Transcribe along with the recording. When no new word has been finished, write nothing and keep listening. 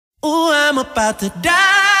Ooh, I'm about to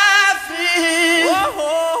dive in.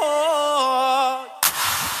 Whoa.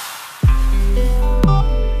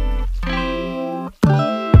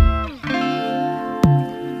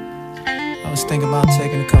 I was thinking about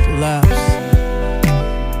taking a couple laps.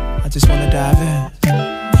 I just wanna dive in.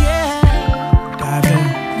 Yeah. Dive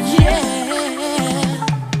in. Yeah.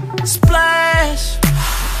 Splash.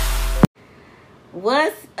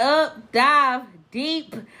 What's up, Dive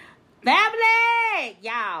Deep family?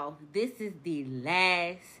 Y'all, this is the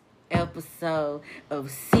last episode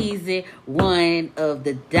of season 1 of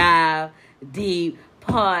the Dive Deep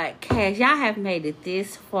podcast. Y'all have made it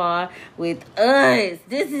this far with us.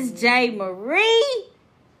 This is J. Marie.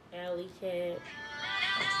 Alley Cat.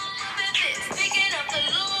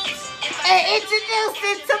 And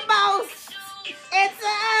introducing to most and to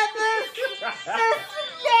others, the snack.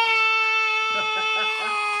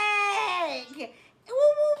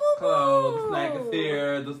 Hello, the snack is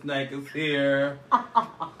here. The snack is here.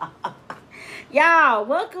 Y'all,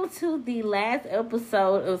 welcome to the last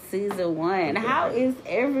episode of season 1. How is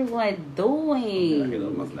everyone I get doing?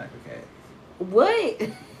 up my snacker cat.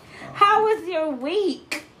 What? How was your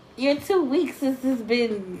week? Your 2 weeks since it's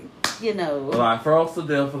been, Well, I froze to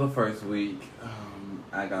death for the first week.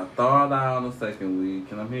 I got thawed out on the second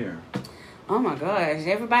week, and I'm here. Oh my gosh,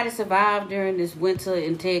 everybody survived during this winter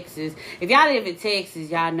in Texas. If y'all live in Texas,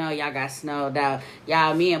 y'all know y'all got snowed out.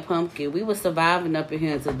 Y'all, me and Pumpkin, we were surviving up in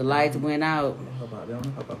here until the lights went out. How about that?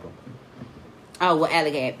 How about that? Oh, well,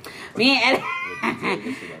 Alley Cat. Me and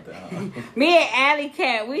Alley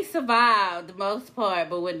Cat, we survived the most part,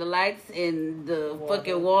 but when the lights and the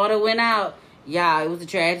fucking water went out, y'all, it was a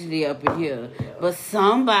tragedy up in here. But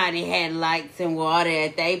somebody had lights and water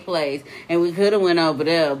at their place, and we could have went over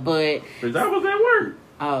there, but... Because I was at work.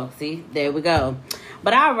 Oh, see? There we go.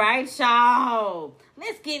 But all right, y'all.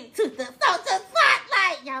 Let's get into the social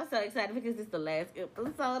spotlight. Y'all so excited because it's the last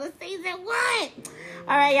episode of season 1. All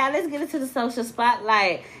right, y'all, let's get into the social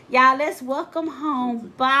spotlight. Y'all, let's welcome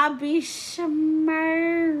home Bobby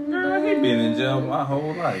Shmurda. Girl, he been in jail my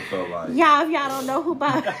whole life, so like... Y'all, if y'all don't know who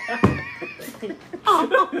Bobby...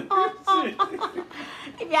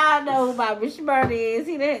 If y'all know who Bobby Shmurda is,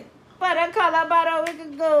 he that... But I call up about we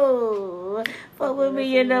can go. Fuck with me,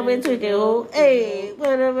 you know, we tweak it out. Hey,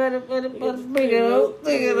 bring it out, bring it out.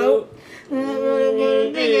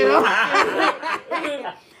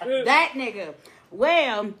 That nigga.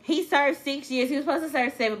 Well, he served 6 years. He was supposed to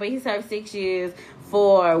serve 7, but he served 6 years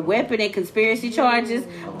for weapon and conspiracy charges.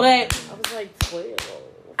 But I was like 12.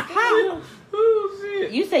 how? Oh,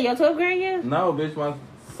 shit. You say your 12th grade year? No, bitch, my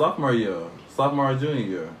sophomore year. Sophomore or junior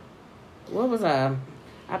year. What was I?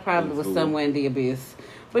 I probably In was school. somewhere in the abyss.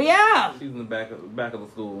 But yeah. She's in the back of the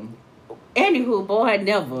school. Anywho, boy,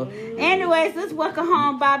 never. Anyways, let's welcome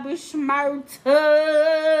home Bobby Shmurda.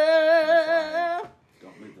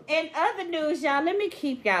 In other news, y'all, let me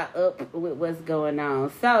keep y'all up with what's going on.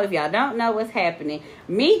 So, if y'all don't know what's happening,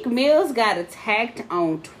 Meek Mills got attacked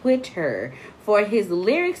on Twitter for his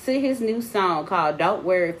lyrics to his new song called Don't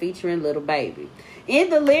Worry featuring Lil Baby. In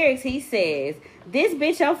the lyrics, he says, "This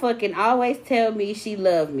bitch don't fucking always tell me she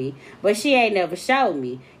love me, but she ain't never showed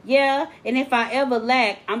me. Yeah, and if I ever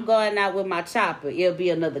lack, I'm going out with my chopper. It'll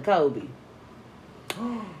be another Kobe."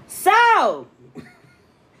 So,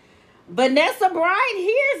 Vanessa Bryant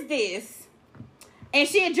hears this, and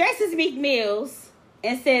she addresses Meek Mills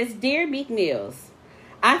and says, "Dear Meek Mills,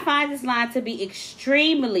 I find this line to be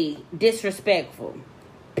extremely disrespectful.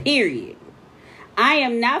 Period. I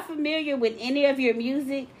am not familiar with any of your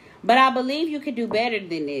music, but I believe you could do better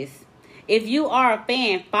than this. If you are a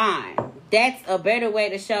fan, fine. That's a better way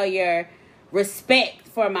to show your respect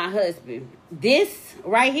for my husband. This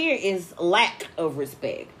right here is lack of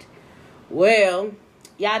respect." Well,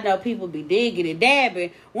 y'all know people be digging and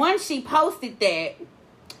dabbing. Once she posted that,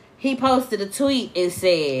 he posted a tweet and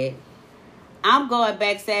said, "I'm going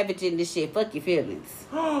back savage in this shit. Fuck your feelings."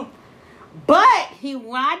 But he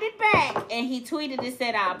wound it back and he tweeted and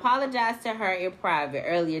said, "I apologize to her in private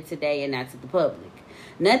earlier today and not to the public.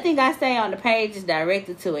 Nothing I say on the page is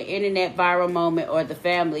directed to an internet viral moment or the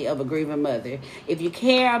family of a grieving mother. If you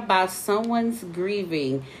care about someone's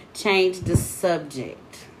grieving, change the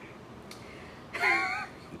subject."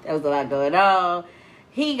 There was a lot going on.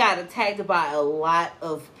 He got attacked by a lot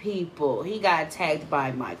of people. He got attacked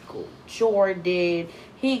by Michael Jordan.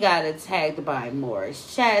 He got attacked by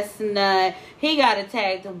Morris Chestnut. He got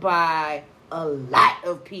attacked by a lot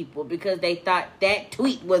of people because they thought that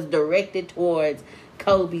tweet was directed towards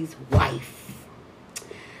Kobe's wife.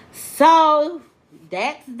 So,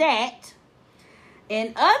 that's that.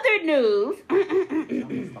 In other news...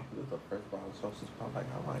 the first bottle of social spotlight.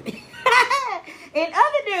 I like it. In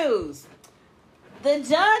other news, the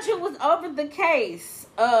judge who was over the case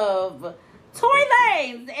of Tory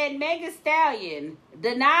Lanez and Megan Stallion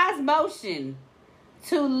denies motion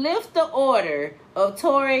to lift the order of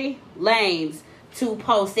Tory Lanez to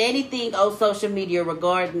post anything on social media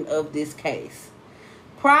regarding of this case.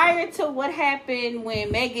 Prior to what happened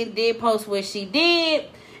when Megan did post what she did,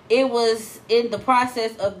 it was in the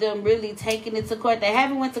process of them really taking it to court. They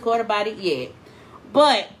haven't went to court about it yet,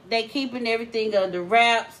 but they keeping everything under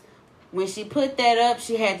wraps. When she put that up,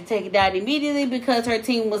 she had to take it down immediately because her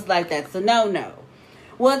team was like, that's a no-no.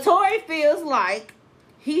 Well, Tory feels like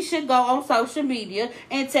he should go on social media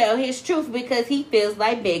and tell his truth because he feels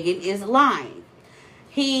like Megan is lying.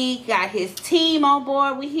 He got his team on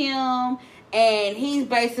board with him, and he's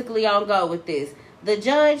basically on go with this. The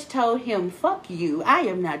judge told him, fuck you, I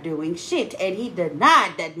am not doing shit. And he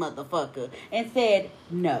denied that motherfucker and said,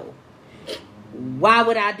 no. Why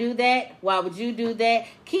would I do that? Why would you do that?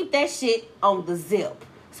 Keep that shit on the zip.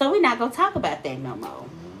 So we're not going to talk about that no more.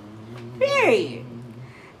 Period.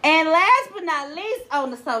 And last but not least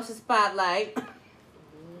on the social spotlight,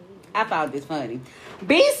 I found this funny.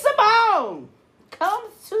 B. Simone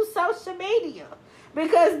comes to social media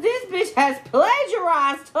because this bitch has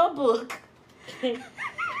plagiarized her book. Bitch,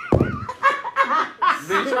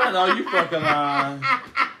 I know you fucking lying.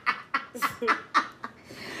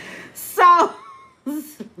 So,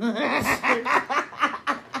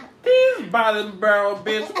 These bottom barrel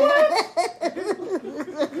bitch. What?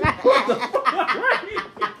 What the fuck?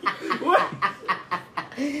 What?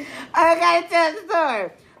 I gotta tell the story.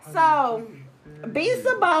 So, B.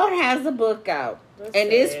 Simone has a book out.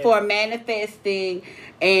 And it's for manifesting.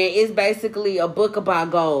 And it's basically a book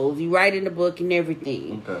about goals. You write in the book and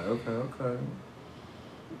everything. Okay.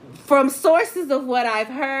 From sources of what I've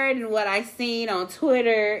heard and what I've seen on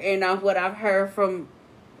Twitter and of what I've heard from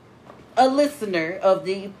a listener of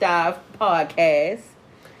the Dive podcast,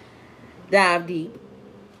 Dive Deep,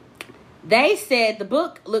 they said the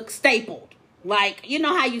book looks stapled. Like, you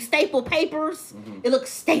know how you staple papers? Mm-hmm. It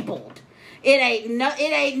looks stapled.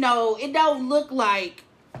 It don't look like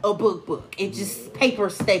a book. It just paper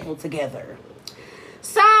stapled together.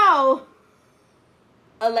 So,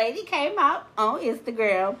 a lady came out on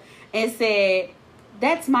Instagram and said,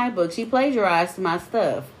 that's my book. She plagiarized my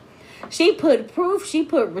stuff. She put proof, she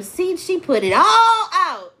put receipts, she put it all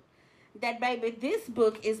out that, baby, this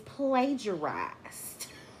book is plagiarized.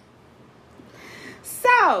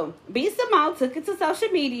 So, B. Simone took it to social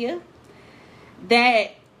media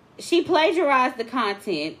that she plagiarized the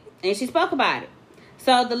content and she spoke about it.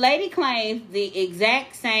 So, the lady claims the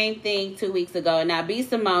exact same thing 2 weeks ago, and now B.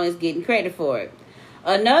 Simone is getting credit for it.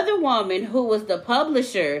 Another woman who was the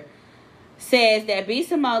publisher says that B.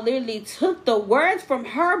 Simone literally took the words from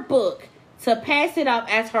her book to pass it off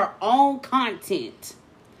as her own content.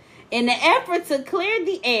 In the effort to clear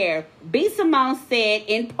the air, B. Simone said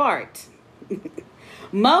in part,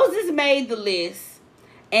 Moses made the list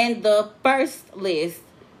and the first list,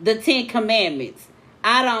 the 10 Commandments.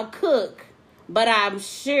 I don't cook, but I'm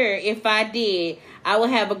sure if I did, I would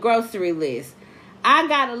have a grocery list. I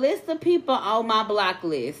got a list of people on my block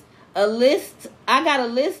list. I got a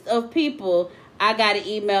list of people I got to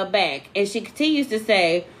email back. And she continues to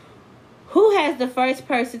say, who has the first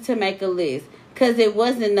person to make a list? Because it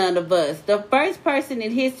wasn't none of us. The first person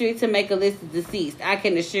in history to make a list is deceased. I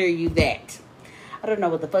can assure you that. I don't know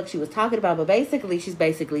what the fuck she was talking about, but basically, she's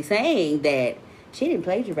basically saying that she didn't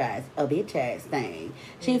plagiarize a bitch ass thing.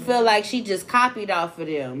 She feel like she just copied off of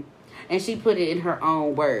them and she put it in her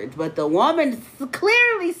own words. But the woman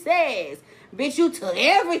clearly says, bitch, you took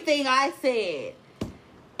everything I said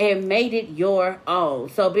and made it your own.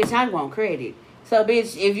 So, bitch, I want credit. So,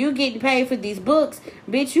 bitch, if you getting paid for these books,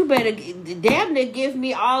 bitch, you better damn near give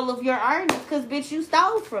me all of your earnings because, bitch, you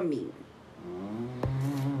stole from me.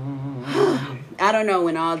 I don't know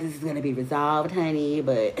when all this is going to be resolved, honey,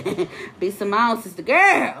 but B. Simone is the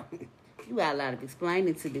girl. You got a lot of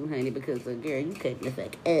explaining to do, honey, because, girl, you couldn't the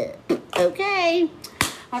fuck up. Okay.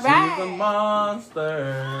 All right. She's a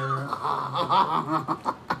monster.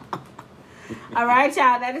 All right,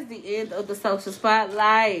 y'all. That is the end of the social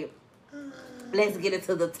spotlight. Let's get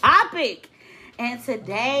into the topic. And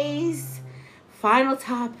today's final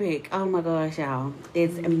topic, oh my gosh, y'all,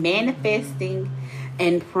 is manifesting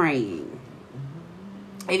and praying.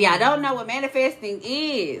 If y'all don't know what manifesting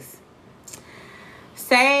is,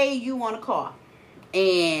 say you want a car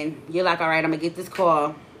and you're like, all right, I'm going to get this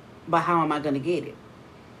car, but how am I going to get it?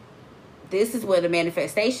 This is where the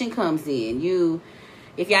manifestation comes in.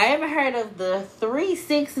 If y'all ever heard of the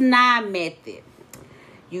 3-6-9 method,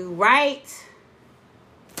 you write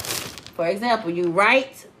For example, you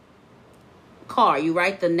write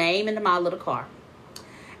the name and the model of the car.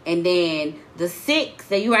 And then the 6,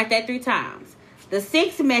 so you write that 3 times. The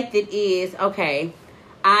 6th method is, okay,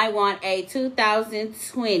 I want a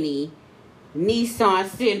 2020 Nissan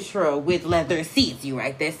Sentra with leather seats. You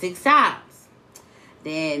write that 6 times.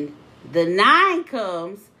 Then the 9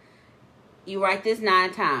 comes, you write this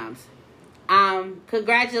 9 times.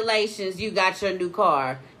 Congratulations, you got your new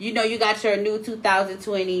car. You know you got your new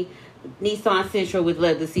 2020 Nissan Sentra with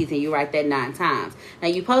leather seats, and you write that 9 times. Now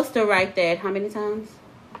you're supposed to write that how many times?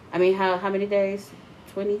 I mean, how many days?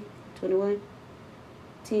 20, 21,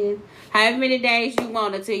 10? However many days you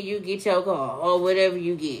want until you get your car or whatever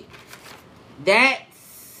you get.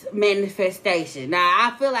 That's manifestation. Now,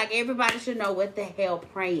 I feel like everybody should know what the hell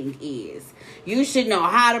praying is. You should know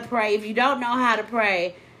how to pray. If you don't know how to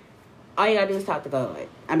pray, all you gotta do is talk to God.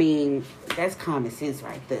 I mean, that's common sense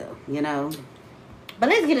right there, you know? But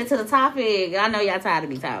let's get into the topic. I know y'all tired of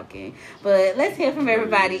me talking. But let's hear from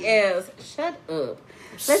everybody else. Shut up.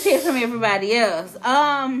 Let's hear from everybody else.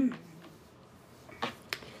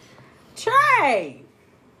 Trey.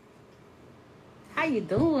 How you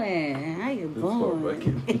doing? I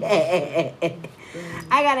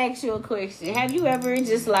gotta ask you a question. Have you ever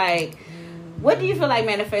just like, what do you feel like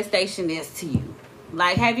manifestation is to you?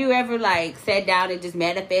 Like, have you ever like sat down and just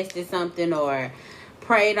manifested something or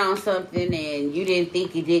prayed on something and you didn't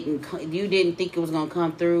think it was gonna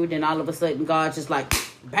come through, then all of a sudden God just like,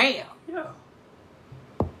 bam.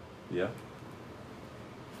 Yeah.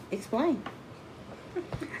 Explain.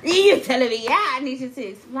 You telling me? Yeah, I need you to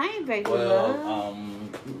explain, baby. Well,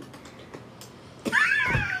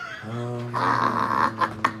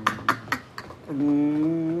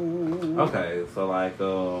 okay, so like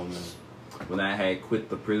when I had quit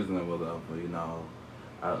the prison or whatever, you know,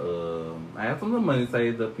 I had some little money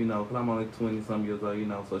saved up, you know, because I'm only 20-some years old, you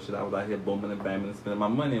know, so shit, I was out here booming and bamming and spending my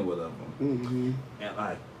money and whatever. Mm-hmm. And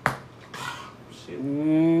like, shit,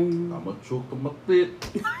 I'm a choke on my feet.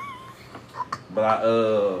 But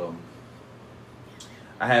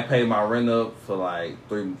I had paid my rent up for like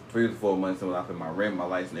 3 to 4 months, and when I paid my rent, my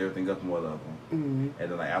lights and everything up and whatever. Mm-hmm.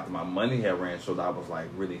 And then like after my money had ran short, I was like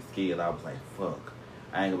really scared. I was like, fuck,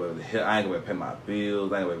 I ain't gonna be able to pay my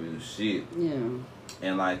bills. I ain't gonna be able to do shit. Yeah.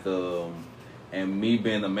 And like and me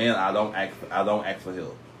being a man, I don't ask for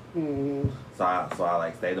help. Mm-hmm. So I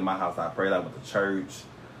like stayed in my house. I prayed. I went to church.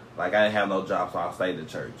 Like, I didn't have no job, so I stayed at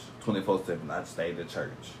church. 24/7, I stayed at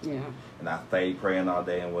church. Yeah. And I stayed praying all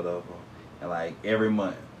day and whatever. And, like, every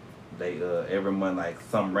month, like,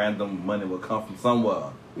 some random money would come from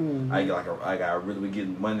somewhere. Mm-hmm. I really was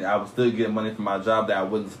getting money. I was still getting money from my job that I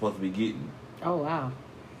wasn't supposed to be getting. Oh, wow.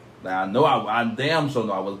 Now, I know, I damn sure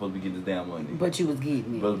know I wasn't supposed to be getting this damn money. But you was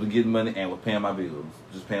getting it. But I was getting money and was paying my bills.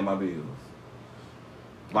 Just paying my bills.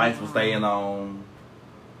 Lights was staying on.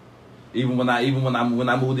 Even when I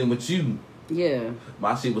moved in with you, yeah,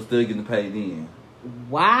 my shit was still getting paid in.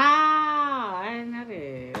 Wow, I didn't know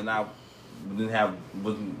that. And I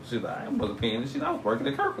wasn't paying this shit. I was working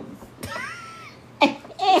at Kirkland's.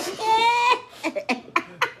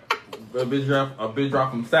 a big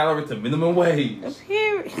drop from salary to minimum wage.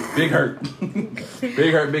 Big hurt.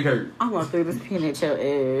 Big hurt. I'm gonna throw this pin at your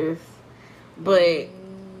ass, but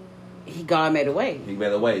God made a way. He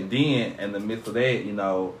made a way. Then in the midst of that, you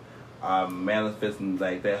know, I'm manifesting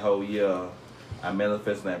like that whole year. I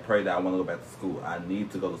manifested and prayed that I want to go back to school. I need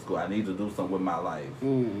to go to school. I need to do something with my life.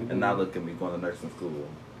 Mm-hmm. And now look at me going to nursing school.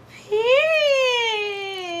 Hey,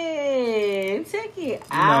 check it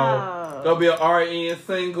out. Go be an RN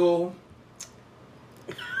single.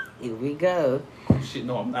 Here we go. Shit,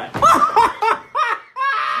 no, I'm not.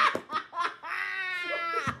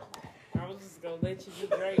 Gonna let you be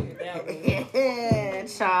great with that one. Yeah,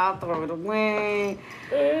 child, throw it away.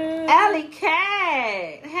 Alley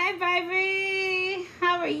Cat, hey baby,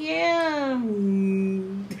 how are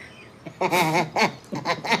you?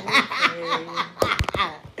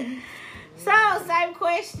 So, same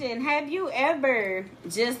question. Have you ever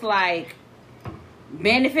just like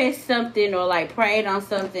manifest something or like prayed on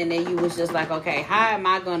something and you was just like, okay, how am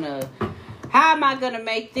I gonna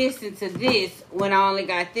make this into this when I only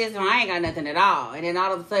got this and I ain't got nothing at all? And then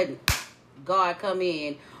all of a sudden, God come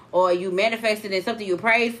in. Or you manifested in something you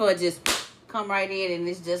prayed for, just come right in and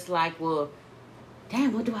it's just like, well,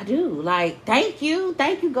 damn, what do I do? Like, thank you,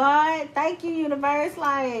 God. Thank you, universe.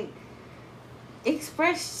 Like,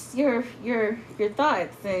 express your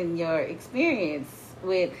thoughts and your experience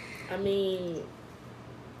with... I mean...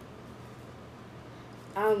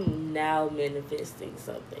 I'm now manifesting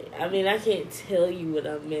something. I mean, I can't tell you what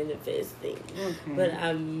I'm manifesting, but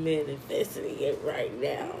I'm manifesting it right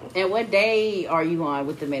now. And what day are you on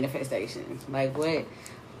with the manifestation? Like, what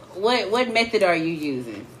method are you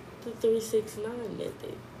using? The 369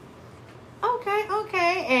 method.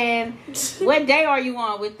 Okay. And what day are you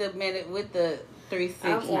on with the 369?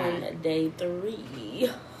 I'm on day 3.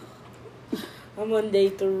 I'm on day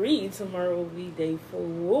 3. Tomorrow will be day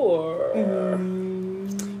 4.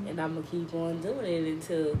 And I'm going to keep on doing it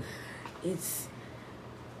until it's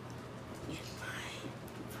in my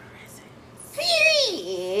presence.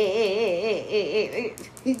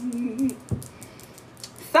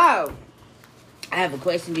 So, I have a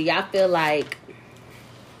question. Do y'all feel like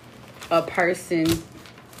a person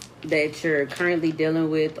that you're currently dealing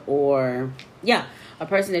with, a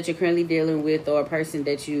person that you're currently dealing with, or a person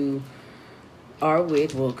that you are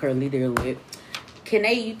with, currently dealing with,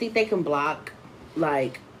 you think they can block,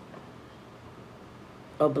 like,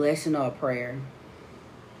 a blessing or a prayer?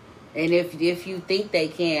 And if you think they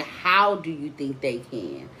can, how do you think they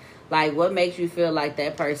can? Like, what makes you feel like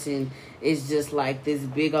that person is just like this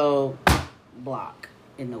big old block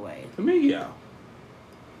in the way? To me, yeah.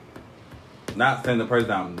 Not saying the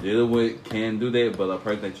person I'm dealing with can do that, but a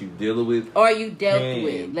person that you dealing with or you dealt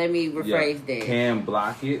with. Let me rephrase that. Can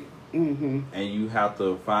block it, and you have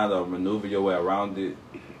to find or maneuver your way around it,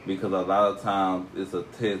 because a lot of times it's a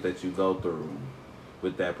test that you go through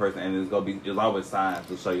with that person, and it's always signs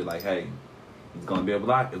to show you like, hey, it's gonna be a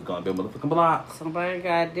block. It's gonna be a motherfucking block. Somebody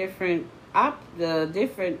got different side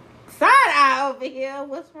eye over here.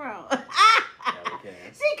 What's wrong?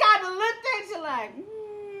 She kind of looked at you like.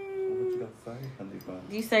 What you got to say, honey bun?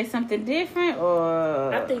 You say something different,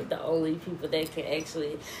 or I think the only people that can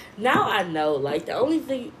actually, now I know, like the only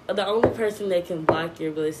person that can block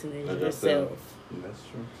your blessing is yourself. That's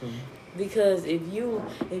true too. Because if you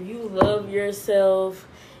love yourself,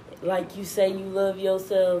 like you say you love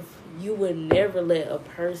yourself, you would never let a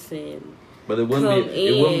person. But it wouldn't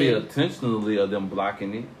be intentionally of them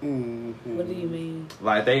blocking it. What do you mean?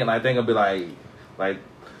 Like they gonna be like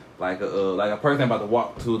a person about to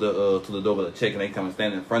walk to the door with a check, and they come and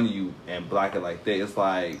stand in front of you and block it like that. It's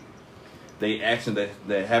like the action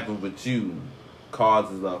that happens with you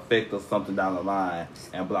causes the effect of something down the line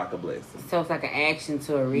and block a blessing. So it's like an action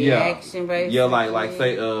to a reaction, basically. Yeah, like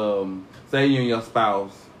say you and your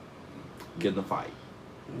spouse get in a fight.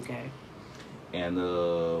 Okay. And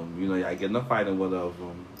y'all get in a fight and whatever,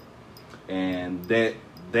 and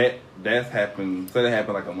that's happened. Say that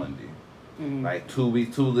happened like a Monday. Like 2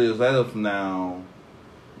 days later from now,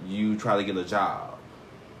 you try to get a job,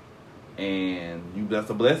 and that's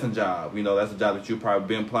a blessing job. That's a job that you've probably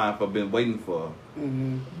been applying for, been waiting for.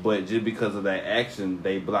 But just because of that action,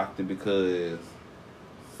 they blocked it because,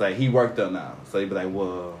 say, he worked there now. So they'd be like,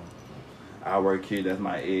 well, I work here, that's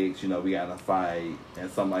my ex, we got in a fight, and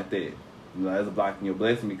something like that. That's blocking your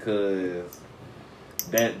blessing, because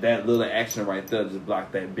that little action right there just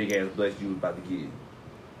blocked that big ass blessing you was about to get.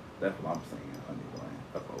 That's what I'm saying, honey.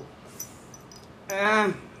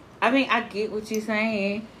 I mean, I get what you're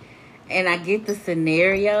saying, and I get the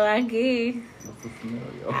scenario. I guess. What's the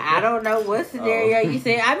scenario? I don't know what scenario you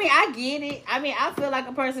said. I mean, I get it. I mean, I feel like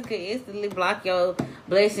a person could instantly block your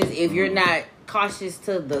blessings if you're not cautious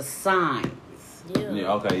to the signs.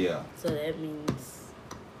 Yeah. Okay. Yeah. So that means.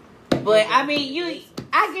 But I mean, you're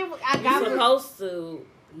supposed to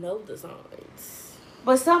know the signs.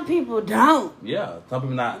 But some people don't. Yeah, some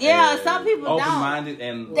people not. Yeah, some people don't. Open-minded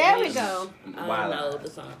and there we go. I know the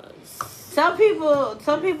signs. Some people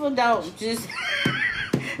don't just.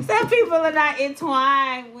 Some people are not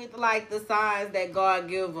entwined with like the signs that God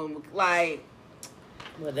give them. Like,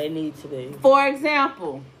 well, they need to be. For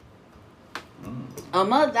example, a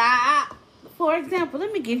mother. For example,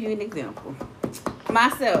 let me give you an example.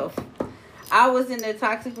 Myself, I was in a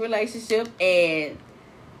toxic relationship, and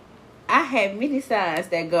I had many signs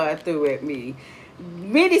that God threw at me.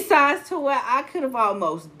 Many signs to where I could have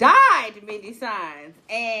almost died. Many signs.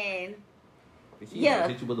 And she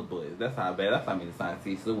hit you with a bus. That's how bad. That's how many signs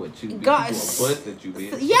she threw at you. God, a bus that you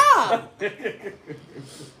bitch. Yeah.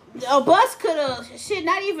 A bus could have. Shit,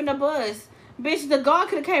 not even a bus. Bitch, the God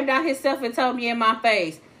could have came down himself and told me in my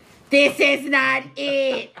face, this is not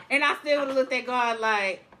it. And I still would have looked at God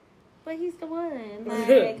like, but he's the one.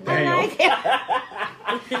 Like, I like him.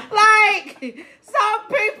 Like, some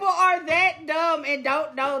people are that dumb and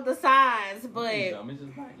don't know the signs. But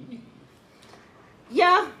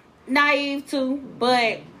yeah, naive too.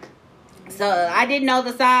 But so I didn't know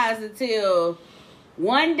the signs until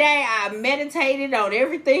one day I meditated on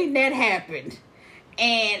everything that happened.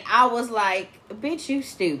 And I was like, bitch, you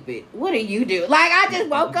stupid. What do you do? Like, I just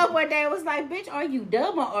woke up one day and was like, bitch, are you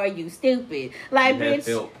dumb or are you stupid? Like, You had bitch.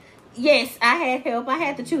 help. Yes, I had help. I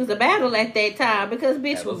had to choose a battle at that time because,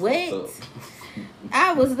 bitch, That was what? fucked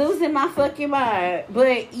I was losing my fucking mind.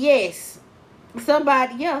 But, yes,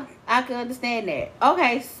 somebody, yeah, I can understand that.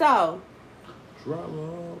 Okay, so,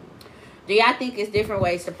 Drama. do y'all think it's different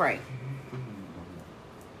ways to pray?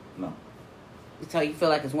 No. So you feel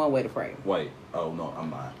like it's one way to pray? Wait. Oh no, I'm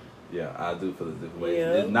not. Yeah, I do feel it's different ways.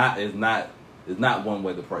 Yeah. It's not one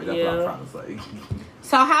way to pray. That's what I'm trying to say.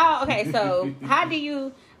 So how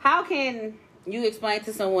can you explain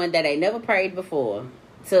to someone that they never prayed before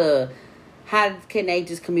to how can they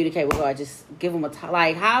just communicate with God? Just give them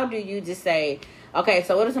like, how do you just say, okay,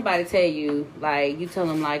 so what if somebody tell you, like, you tell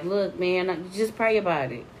them, like, look, man, just pray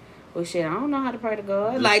about it. Well, shit, I don't know how to pray to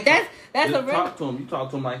God. Just like, that's just a real... talk to him. You talk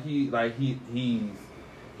to him like he right here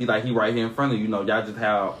in front of you. You know, y'all just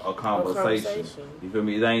have a conversation. You feel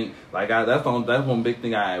me? It ain't like that's one big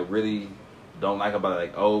thing I really don't like about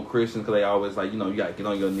like old Christians, because they always like, you know, you gotta get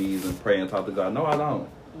on your knees and pray and talk to God. No, I don't.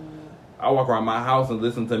 I walk around my house and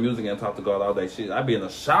listen to music and talk to God all day. Shit, I be in the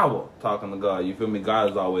shower talking to God. You feel me?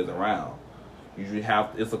 God is always around. Usually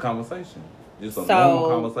it's a conversation. Just a normal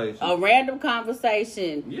conversation. A random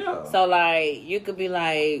conversation. Yeah. So like you could be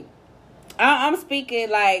like, I'm speaking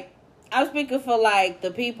for like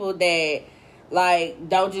the people that like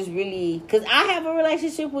don't just really, because I have a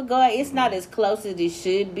relationship with God. It's not as close as it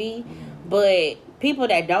should be, but people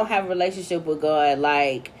that don't have a relationship with God,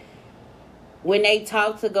 like when they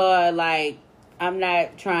talk to God, like, I'm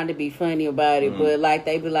not trying to be funny about it, but like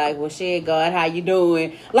they be like, well, shit, God, how you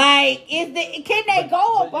doing? Like, can they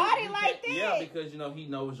go about it like that? Yeah, because you know He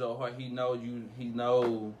knows your heart. He know you. He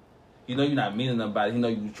know you're not meaning nobody. He know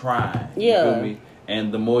you trying. Yeah. You feel me?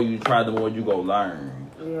 And the more you try, the more you go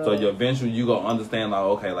learn. Yeah. So eventually you gonna understand, like,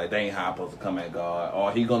 okay, like, they ain't how I'm supposed to come at God,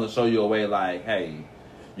 or He gonna show you a way, like, hey,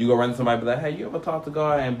 you go run to somebody, be like, hey, you ever talk to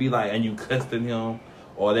God, and be like, and you cussing Him.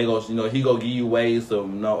 Or they go, you know, He go give you ways to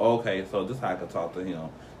know, okay, so this is how I can talk to Him.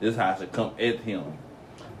 This is how I should come at Him.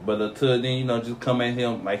 But until then, you know, just come at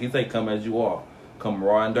Him, like He say, come as you are. Come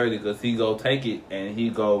raw and dirty, because He go take it and He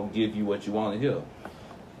go give you what you want to hear.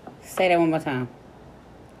 Say that one more time.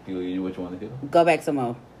 He go give you what you want to hear. Go back some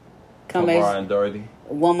more. Come raw and dirty.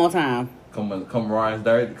 One more time. Come raw and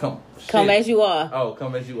dirty. Come as you are. Oh,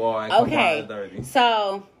 come as you are and come raw and dirty.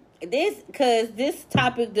 So... this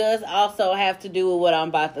topic does also have to do with what I'm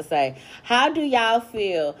about to say. How do y'all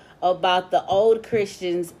feel about the old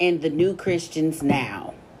Christians and the new Christians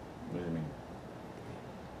now? What do you mean?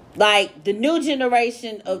 Like the new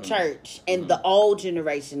generation of church and the old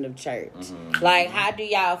generation of church. Like, how do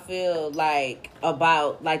y'all feel like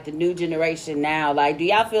about like the new generation now? Like, do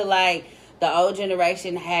y'all feel like the old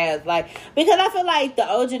generation has, like, because I feel like the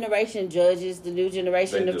old generation judges the new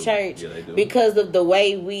generation of church because of the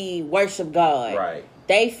way we worship God. Right.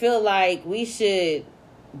 They feel like we should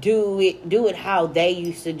do it how they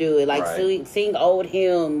used to do it, like sing old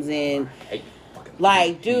hymns and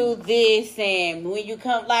like do this. And when you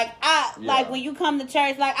come, like when you come to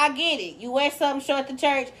church, like I get it, you wear something short to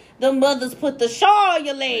church. The mothers put the shawl on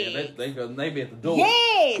your legs. Yeah, they be at the door.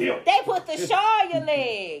 Yes, they put the shawl on your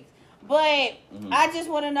legs. But I just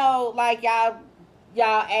want to know, like, y'all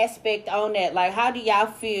aspect on that. Like, how do y'all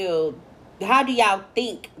feel? How do y'all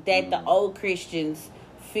think that the old Christians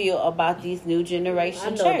feel about these new generation? I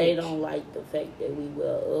know church? They don't like the fact that we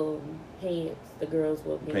wear pants. The girls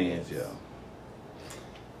wear pants. Pants, yeah.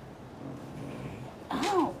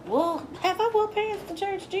 Oh, well, have I wore pants to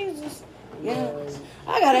church? Jesus. Yeah.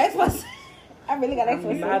 I got to ask myself. I really got to ask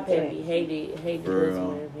myself. My pappy hated us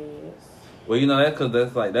wearing pants. Well, you know that because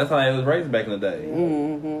that's how they was raised back in the day.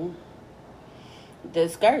 Mm-hmm. The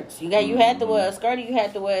skirts, you had to wear a skirt, or you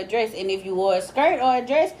had to wear a dress, and if you wore a skirt or a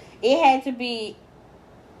dress, it had to be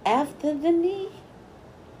after the knee.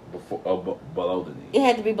 Below the knee. It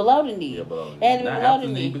had to be below the knee. Yeah, below the knee. It had to be Not below after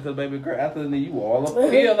the knee because baby girl, after the knee, you all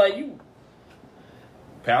up here like you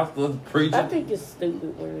pastors preaching. I think it's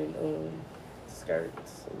stupid wearing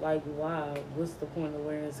skirts. Like, why? What's the point of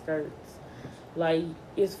wearing skirts? Like,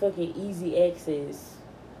 it's fucking easy access,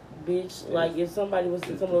 bitch. Like, if somebody was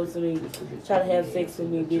to come over to me, try to have sex with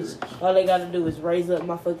me, bitch, all they gotta do is raise up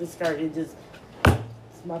my fucking skirt and just,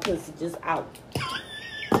 my pussy just out.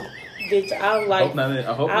 Bitch, I like pants.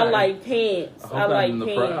 I like pants.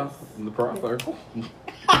 In the proud circle.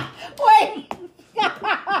 Wait.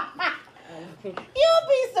 You'll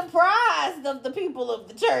be surprised of the people of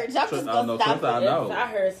the church. I'm just gonna stop it. I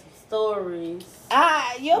heard some stories.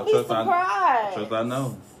 You'll be surprised. Trust I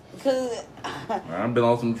know. Cause I've been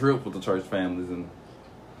on some trips with the church families and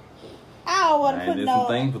I don't want to I put did no. some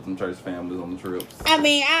things with some church families on the trips. I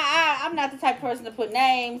mean, I'm not the type of person to put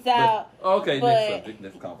names out. Okay, but, next subject,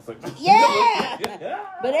 next conversation. Yeah.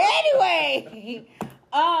 But anyway,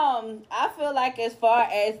 I feel like as far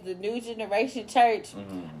as the new generation church,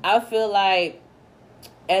 I feel like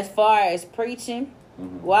as far as preaching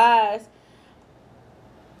wise,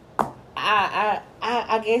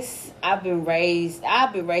 I guess I've been raised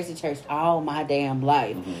in church all my damn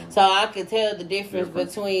life. So I could tell the difference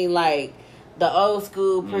between like the old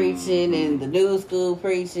school preaching and the new school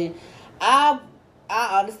preaching. I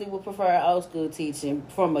honestly would prefer old school teaching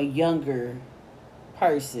from a younger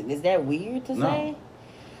person. Is that weird to say?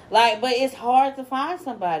 Like, but it's hard to find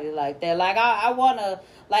somebody like that. Like, I wanna,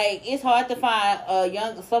 like, it's hard to find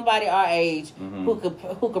somebody our age who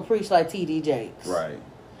could preach like T.D. Jakes. Right.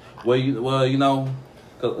 Well, you know,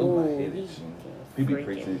 cause he be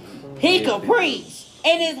preaching. He can preach,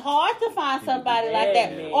 and it's hard to find somebody like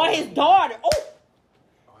that. Man. Or his daughter. Oh,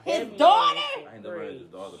 his daughter. I ain't never heard his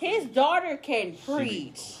daughter. His daughter can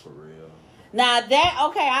preach. For real. Now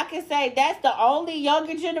I can say that's the only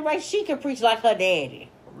younger generation she can preach like her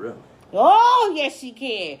daddy. Really? Oh yes, she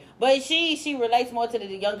can. But she relates more to the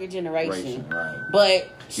younger generation. Right. But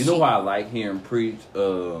You know why I like hearing preach?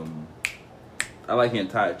 I like hearing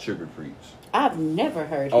Ty Trigger preach. I've never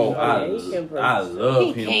heard him. Oh, preach. I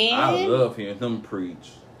love He him. can? I love hearing him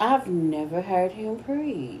preach. I've never heard him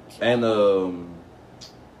preach. And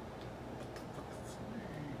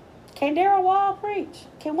Can Daryl Wall preach?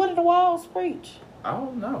 Can one of the Walls preach? I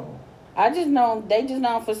don't know. I just know they just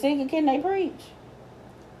known for singing. Can they preach?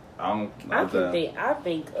 I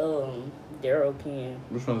think Daryl can.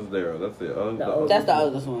 Which one is Daryl? That's it. That's the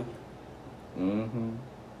oldest one. Mm-hmm.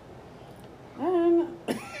 I don't know.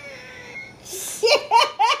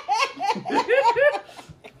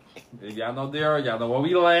 If y'all know Daryl, y'all know why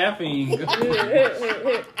we laughing.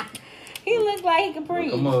 He looked like he could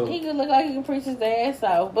preach. He could look like he could preach his ass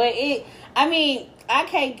off. But I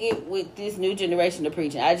can't get with this new generation of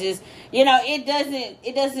preaching. I just,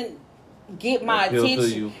 it doesn't get my Appeal attention.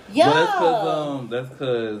 to you. Yeah. Well, that's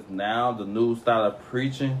because now the new style of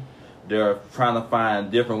preaching, they're trying to find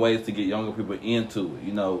different ways to get younger people into it.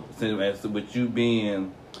 You know, since with you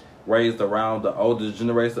being raised around the older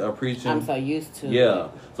generation of preaching, I'm so used to it.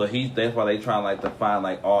 So that's why they trying to find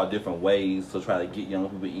all different ways to try to get young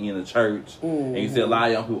people in the church. And you see a lot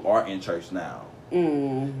of young people are in church now.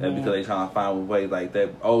 And because they trying to find ways like that.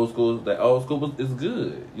 Old school is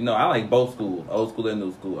good. You know, I like both schools, old school and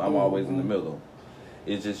new school. I'm always in the middle.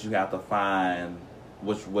 It's just you have to find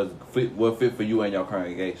what fit for you and your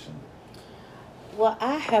congregation. Well,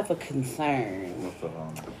 I have a concern. What's up,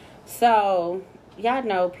 homie? So, y'all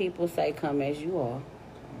know people say come as you are.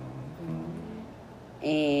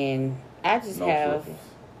 And I just have...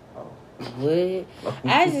 What?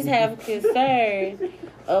 I just have a concern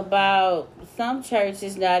about some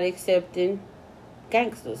churches not accepting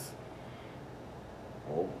gangsters.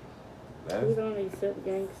 Oh, We don't accept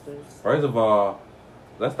gangsters. First of all,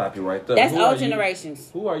 let's stop you right there. That's old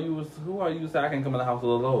generations. Who are you to say I can come in the house of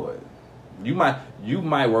the Lord? You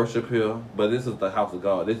might worship here, but this is the house of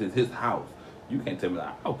God. This is His house. You can't tell me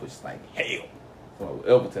that I'll push like hell. So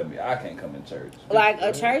ever tell me I can't come in church? Like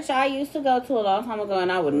a church I used to go to a long time ago,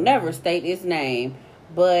 and I would never state its name,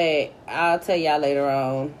 but I'll tell y'all later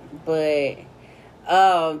on. But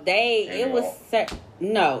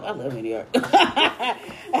no, I live in New York.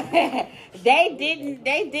 They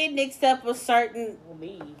didn't accept a certain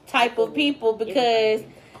type of people because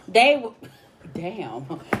they were. Damn,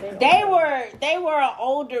 they were an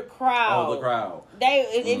older crowd.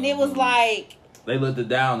 And it was like they looked it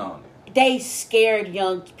down on it. They scared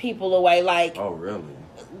young people away. Like, oh really?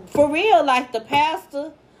 For real? Like the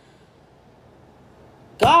pastor.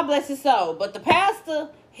 God bless his soul, but the pastor,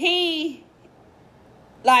 let me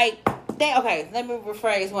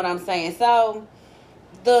rephrase what I'm saying. So,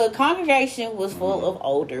 the congregation was full of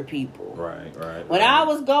older people. Right. When I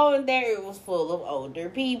was going there, it was full of older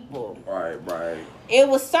people. Right. It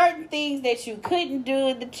was certain things that you couldn't do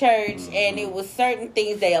in the church, and it was certain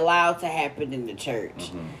things they allowed to happen in the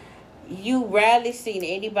church. You rarely seen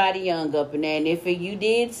anybody young up in there, and if you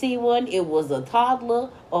did see one, it was a toddler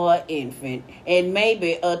or an infant, and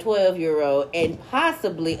maybe a 12-year-old, and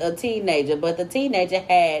possibly a teenager. But the teenager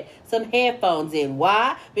had some headphones in.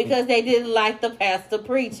 Why? Because they didn't like the pastor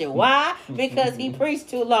preaching. Why? Because he preached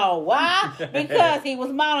too long. Why? Because he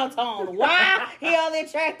was monotone. Why? He only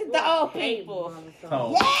attracted the old people. Yes!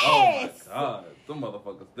 Oh my God. Some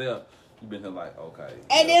motherfuckers there. You've been here like, okay.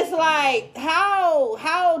 And it's like,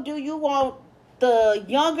 how do you want the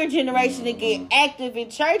younger generation to get active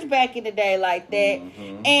in church back in the day like that?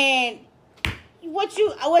 And you what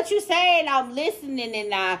you saying. I'm listening,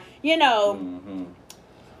 and Mm-hmm.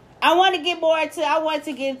 I want to get more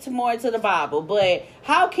into the Bible. But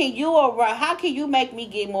how can you make me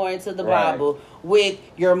get more into the Right. Bible with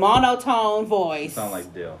your monotone voice? You sound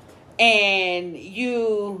like death. And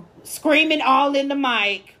you screaming all in the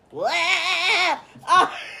mic.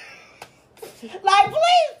 Oh, like,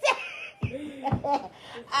 please.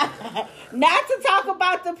 Not to talk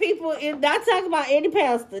about the people, not talking about any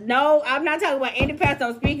pastor. No, I'm not talking about any pastor.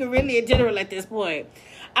 I'm speaking really in general at this point.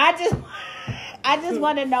 I just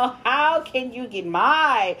want to know, how can you get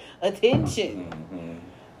my attention? Mm-hmm.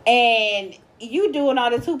 And you doing all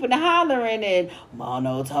this hooping and hollering and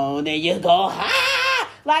monotone, and you go, ha!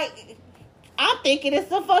 Like, I'm thinking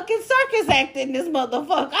it's a fucking circus act in this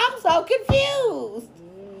motherfucker. I'm so confused.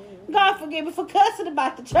 God forgive me for cussing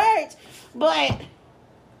about the church, but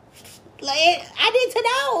like, I need to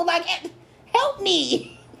know. Like, help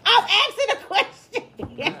me. I'm asking a question.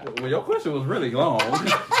 Well, your question was really long.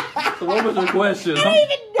 So what was your question? I don't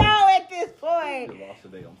even know at this point. They lost the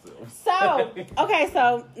damn self. So, okay,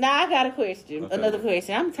 so now I got a question. Okay. Another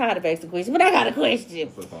question. I'm tired of asking questions, but I got a question.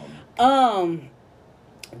 What's up,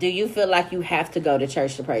 Do you feel like you have to go to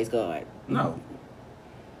church to praise God? No.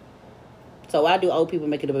 So why do old people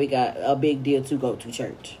make it a big deal to go to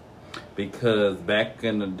church? Because back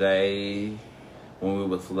in the day, when we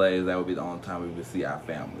were slaves, that would be the only time we would see our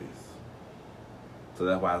families. So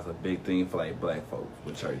that's why it's a big thing for like black folks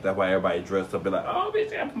with church. That's why everybody dressed up and like, oh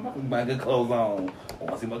bitch, I put my good clothes on. I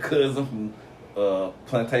want to see my cousin from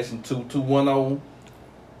Plantation 2210.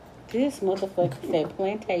 This motherfucker said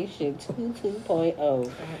Plantation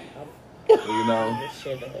 2.0. You know.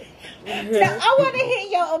 Shut up. I want to hear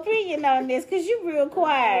your opinion on this because you real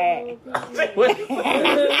quiet. What? You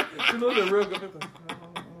know the real good.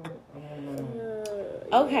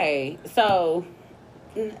 Okay, so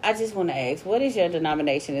I just want to ask, what is your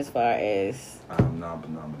denomination as far as... I'm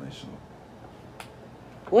non-denominational.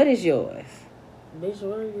 What is yours? Bitch,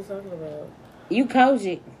 what are you talking about? You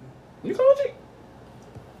Kojic. You told you?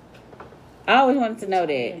 I always wanted to know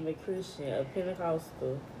that. I'm a Christian, a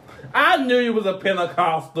Pentecostal. I knew you was a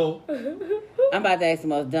Pentecostal. I'm about to ask the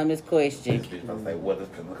most dumbest question. I was like, what is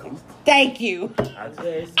Pentecostal? Thank you.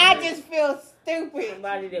 There's I just feel stupid.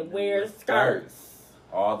 somebody that wears skirts.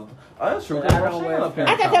 All the that's true. But I don't wear Rochelle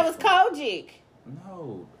skirts. I thought that was Kojic.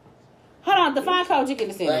 No. Hold on, define Kojic in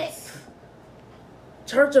a sentence.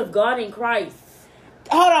 Church of God in Christ.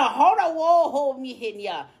 Hold on, whoa, me hitting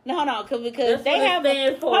y'all. No, hold on, because That's they what it have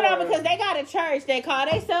stand for. hold on, because they got a church. They call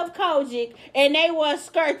themselves Kojic, and they wear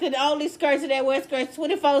skirts, and the only skirts that wear skirts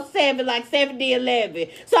 24/7, like 7-11.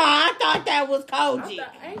 So I thought that was Kojic.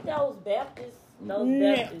 Ain't those Baptists? Those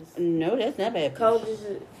Baptists. No, that's not bad.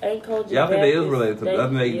 Kojic ain't Kojic. Yeah, I think they is Baptist. related to. I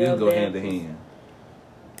think they do go hand to Baptist. hand.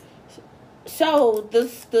 So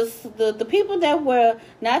the people that were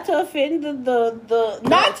not to offend the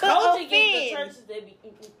not to Kojic offend. is the churches that be.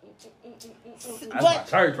 That's my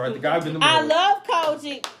church, right? The guy in the middle. I love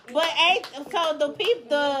Kojic, but ain't so the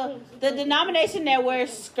people the denomination that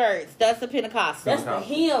wears skirts, that's the Pentecostal. That's the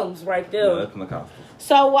hymns right Yeah, there. that's Pentecostal.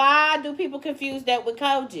 So why do people confuse that with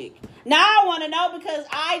Kojic? Now I want to know because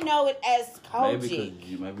I know it as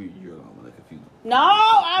Kojic. Maybe you're the one that confused. No,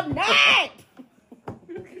 I'm not.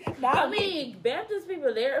 I mean, Baptist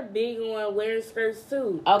people, they're big on wearing skirts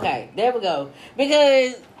too. Okay, there we go.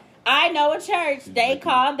 Because I know a church, they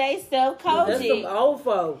call themselves That's some Kojic. old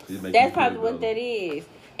folks. That's probably what that is.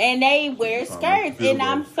 And they wear skirts, and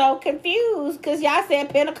I'm so confused because y'all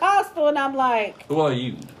said Pentecostal, and I'm like, Who are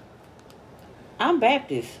you? I'm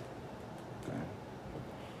Baptist. Okay.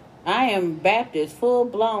 I am Baptist,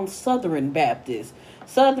 full-blown Southern Baptist.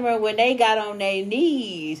 Southern when they got on their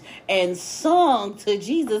knees and sung to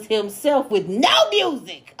Jesus himself with no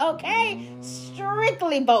music, okay?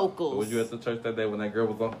 Strictly vocals. Was you at the church that day when that girl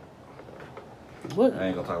was on? What, I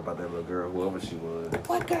ain't gonna talk about that little girl, whoever she was.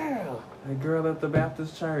 what girl? That girl at the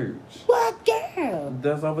Baptist church. What girl?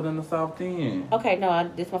 That's over in the South End. Okay,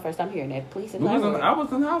 no, this is my first time hearing that. Please I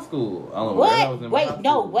was in high school. I don't know where I was What? in Wait, high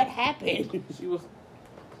no, school. what happened? She was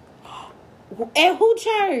At who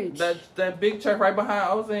church? that big church right behind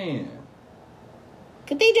I was in.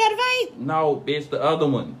 Cathedral of Faith? No, bitch, the other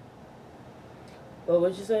one.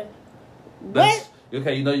 What you say? What?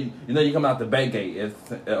 Okay, you know you come out the back gate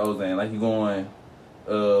at Ozan, like you going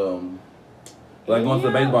like going to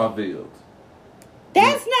the baseball field.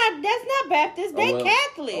 That's not Baptist. They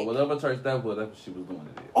Catholic. Or whatever church that was, that's what she was doing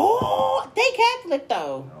it at. Oh, they Catholic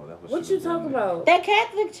though. No, that's What she you was doing talking it at. about? That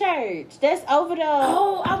Catholic church. That's over the.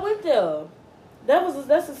 Oh, I went there.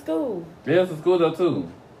 That's a school. Yeah, it's a school though too.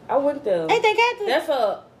 I went there. Ain't they Catholic? That's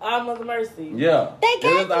a Our Mother Mercy. Yeah. They It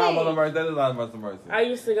is Our Catholic. Mother Mercy. That is Our Mother Mercy. I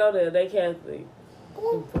used to go there. They Catholic.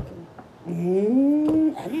 I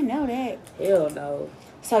didn't know that. Hell no.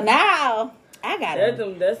 So now I got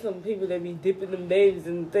it. That's some people that be dipping them babies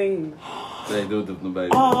in the thing. They do the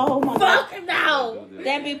baby. Oh my god. Fuck no.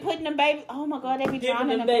 They be putting them baby. Oh my god, they be Dipping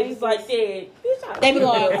drowning them them babies like that. Bitch, They be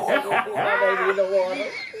going. baby in the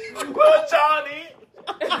water. Well, Johnny.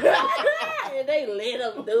 And they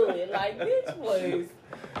let them do it. Like, bitch, please.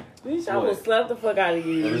 Bitch, I will What? slap the fuck out of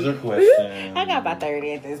What is you. your question? I got about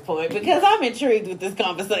 30 at this point because I'm intrigued with this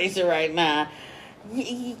conversation right now.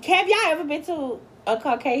 Have y'all ever been to a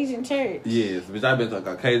Caucasian church? Yes, bitch. I've been to a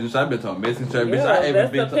Caucasian church. I've been to a Mexican church. Bitch, Yeah, I haven't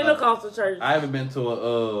that's been the to. Pentecostal church. I haven't been to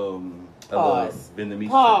a Pause. Vietnamese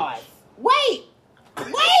Pause. church. Wait,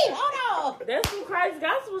 hold on. That's some Christ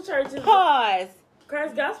Gospel churches. Pause.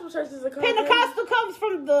 Christ Gospel churches are Pentecostal comes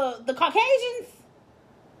from the Caucasians?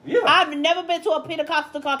 Yeah. I've never been to a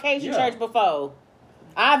Pentecostal Caucasian Yeah. church before.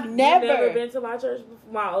 I've You never. never been to my church,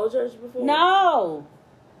 my old church before? No.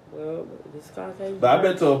 Well, this Caucasian. But I've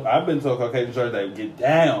been to a Caucasian church that get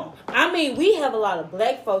down. I mean, we have a lot of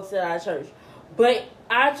black folks at our church, but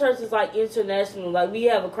our church is like international. Like, we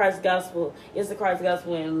have a Christ Gospel. It's a Christ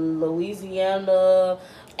Gospel in Louisiana.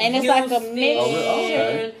 And it's like a Houston, mix.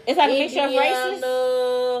 Okay. It's like a mixture of races.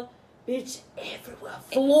 Indiana, bitch, everywhere.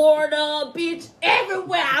 Florida, bitch,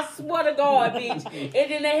 everywhere. I swear to God, bitch. And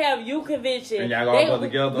then they have youth convention. And y'all go all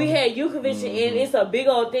together? We had youth convention, and it's a big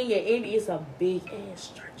old thing, and it's a big ass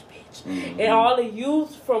church, bitch. Mhm. And all the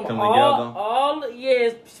youth from Come all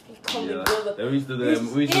yes, come Yeah. together. We used to do Bitch,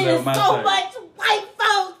 that. We used to it do that is with my so church. much white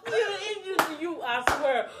folks. I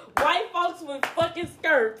swear, white folks with fucking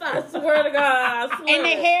skirts. I swear to God, I swear. And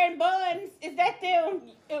their hair in buns. Is that them?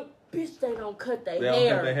 Bitch, they don't cut their They don't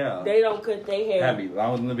hair. cut their hair. They don't cut their hair. Happy,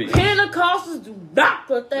 long than the beach. Pentecostals do not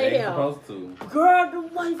cut They their ain't hair. supposed to. Girl, the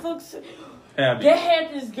white folks. Happy. They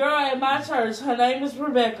had this girl at my church. Her name is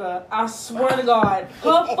Rebecca. I swear to God,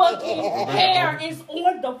 her fucking hair is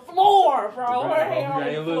on the floor, bro. Her hair on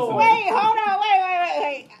the floor. Wait, hold on.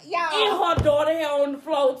 Wait. And Y'all. her daughter hair on the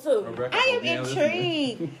floor too. Rebecca, I am yeah, listen.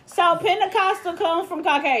 intrigued. So Pentecostal comes from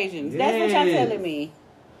Caucasians. That's what y'all Yes. telling me.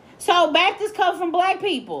 So Baptists come from black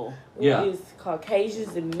people. Yeah. It's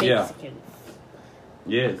Caucasians and Yeah. Mexicans.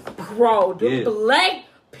 Yes. Bro, the Yes. black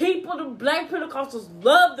people, the black Pentecostals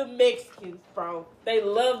love the Mexicans, bro. They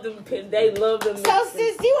love them. They love them. So Mexicans.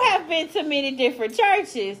 since you have been to many different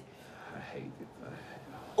churches, I hate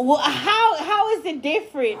it. well, how is it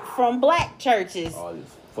different from black churches? All this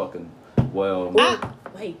fucking, well.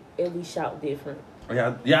 Wait, and we shout different.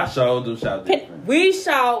 Y'all sure do shout different. We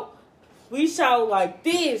shout like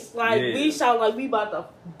this, like Yeah. we shout like we about to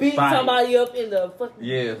beat Fight. somebody up in the fucking.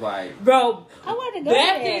 Yeah, it's like. Bro, I want to go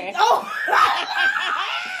there. Baptist. Oh.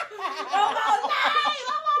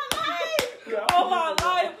 Oh my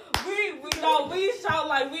life. We shout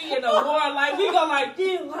like we in a war, like we go like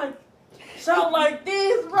this, like shout like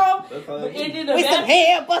this, bro. That's how And they do. then the With some Baptist-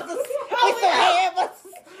 head busters. With some head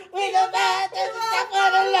busters. With the Baptist step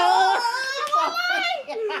for the Lord.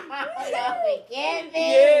 Forgive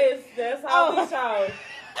me. Yes, that's how Oh. we shout.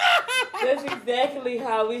 That's exactly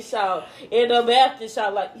how we shout. And the Baptist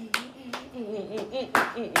shout like.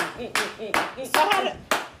 So how do,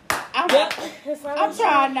 Yep, that's how I'm we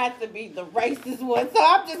trying not to be the racist one, so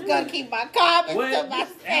I'm just gonna keep my comments to Well,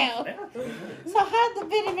 myself. So how the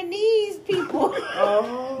Vietnamese people?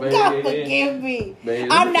 Oh. Baby, God forgive me. baby.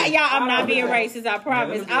 I'm not, y'all. I'm I not don't being know. racist. I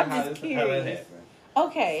promise. I'm just curious.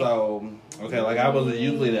 Okay. So, okay, like I was a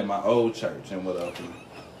youth leader at my old church and whatever.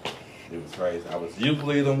 It was crazy. I was youth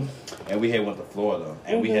leader, and we had went to Florida,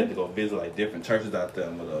 and we had to go visit like different churches out there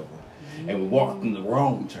and whatever. And we walked in the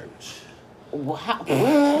wrong church. How,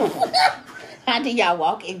 how did y'all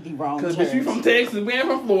walk in the wrong Cause church? bitch, we from Texas, we ain't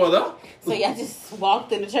from Florida. So y'all just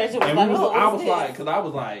walked in the church and was And like, we was, oh, I what's was this? like, cause I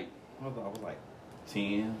was like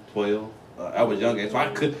 10, 12. I was young, so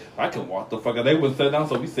I could walk the fuck out. They would sit down,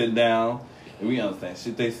 so we sit down. And we understand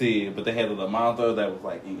shit they said, but they had a monitor that was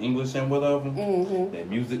like in English and whatever. Mm-hmm. That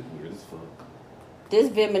music weird as fuck. This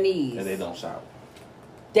Vietnamese. And they don't shout.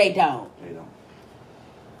 They don't. They don't.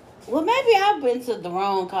 Well, maybe I've been to the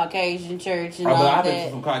wrong Caucasian church and But all I've been to that.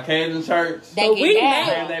 some Caucasian church. They So get we down.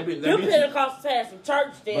 mad. They be- Them Pentecostals had some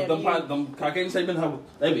church there. But them Caucasians, they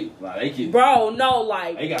be like, they get. Bro, no,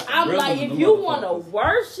 like They got some I'm rhythms like, in if them you want to motherfuckers.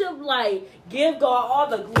 worship, like give God all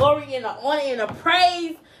the glory and the honor and the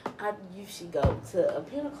praise, you should go to a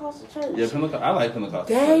Pentecostal church. Yeah, I like Pentecostal.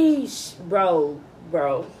 They,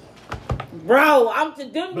 bro, I'm to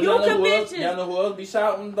them But you y'all know who else? conventions. Y'all know who else be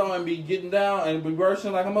shouting though and be getting down and be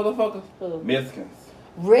worshiping like a motherfucker? Who? Mexicans.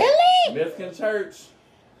 Really? Mexican church.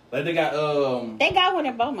 Like they got They got one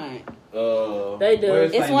in Beaumont. They do.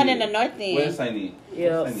 where's It's Saint one E? in the North End. Where's Saint E?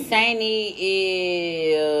 Yeah. Saint E? Saint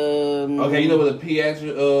E is. Okay, you know where the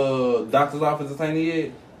pediatric doctor's office at Saint E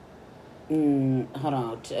is? Hold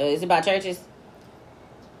on. Is it about churches?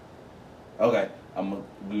 Okay,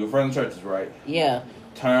 we were from the churches, right? Yeah.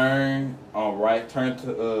 Turn on right. Turn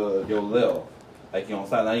to your left. Like you're on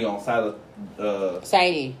side. Now you're on side of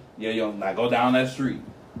Saint E. yeah. You not go down that street.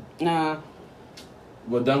 No.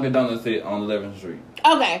 Well, Dunkin' Donuts is on 11th Street.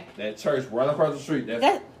 Okay. That church right across the street. That's a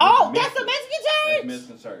Mexican That's church.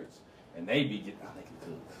 Mexican church, and they be getting. I think it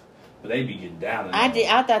cooks, but they be getting down. In I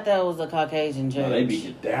there. thought that was a Caucasian church. No, they be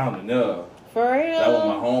getting down in there. For real? That was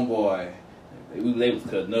my homeboy. They was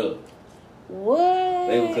cutting up. What?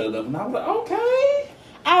 They was cutting up, and I was like, okay.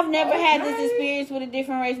 I've never had this experience with a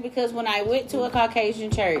different race because when I went to a Caucasian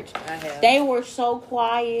church, I have. they were so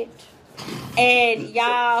quiet. And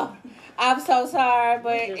y'all, I'm so sorry,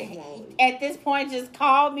 but at this point, just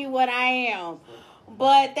call me what I am.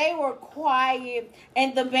 But they were quiet,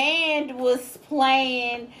 and the band was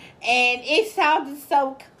playing, and it sounded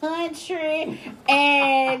so country,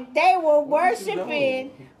 and they were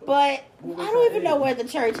worshiping. But I don't even know where the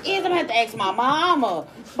church is. I'm gonna have to ask my mama.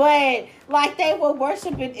 But like they were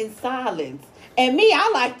worshiping in silence, and me,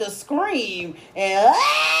 I like to scream and.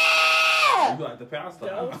 Ah! You like the pastor?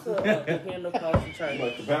 Go to the Pentecostal church. You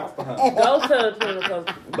like the pastor? Go to the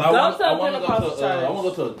Pentecostal. But I want to Pentecostal go to. church. I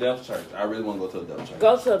want to go to a deaf church. I really want to go to a deaf church.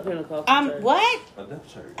 Go to a Pentecostal church. What? A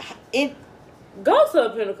deaf church. It. Go to a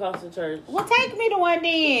Pentecostal church. Well, take me to one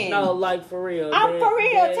then. No, like for real. I'm for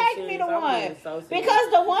real. Dead Take me serious. to I'm one being so serious.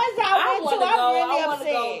 because the ones I went to, I'm really I want to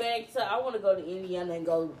go upset. back to. I want to go to Indiana and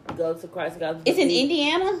go to Christ Gospel. It's in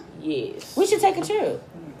Indiana. Yes. We should take a trip.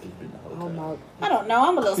 Oh my. I don't know.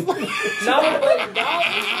 I'm a little. No, but no,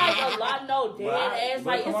 it's like a lot. No, dead Right. ass.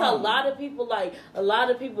 Like But it's come a on. lot of people. Like a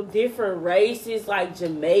lot of people, different races, like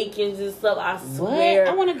Jamaicans and stuff. I swear,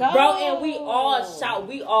 I wanna go. bro. And we all shout.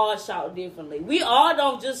 We all shout differently. We all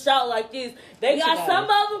don't just shout like this. They We got should some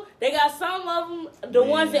go. of them. They got some of them. The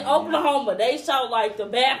ones in Oklahoma, they shout like the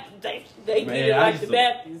Baptist. They Man, get it I like used the to-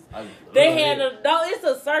 Baptist. I They love had it. it's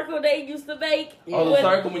a circle they used to make. Oh, the When-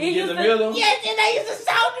 circle when you it get in the used to- middle? Yes, and they used to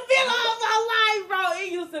shout in the middle all my life, bro.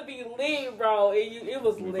 It used to be lit, bro. It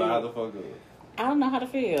was We lit. vibe the fuck up. I don't know how to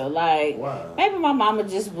feel. Like Wow. maybe my mama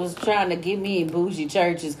just was trying to get me in bougie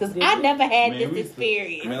churches because I never had Man, this we used to-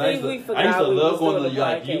 experience. Man, I used We to forgot we love was going to doing the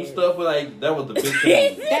like podcast. youth stuff, but like that was the big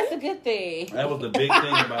thing. That's a good thing. That was the big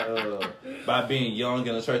thing about being young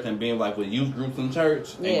in the church and being like with youth groups in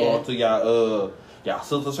church and Yeah. going to y'all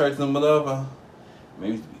sister church and whatever. Man, we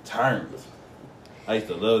used to be turned. I used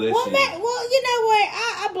to love that Well, shit. you know what?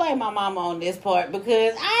 I blame my mama on this part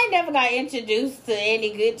because I never got introduced to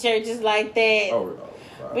any good churches like that. Oh,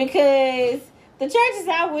 Because the churches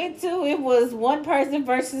I went to, it was one person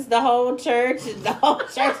versus the whole church, and the whole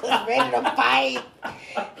church was ready to fight.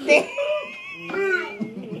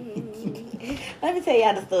 Let me tell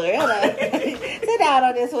y'all the story. Hold on. Sit down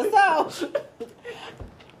on this one. So,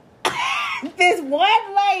 this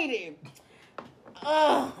one lady,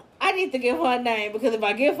 I need to give her a name because if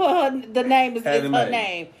I give her the name, it's Hattie her Mae.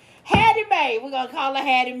 name. Hattie Mae. We're going to call her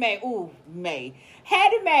Hattie Mae. Ooh, Mae.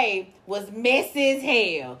 Hattie Mae was messy as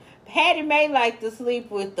hell. Hattie Mae liked to sleep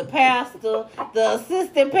with the pastor, the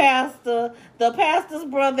assistant pastor, the pastor's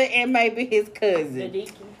brother, and maybe his The cousin.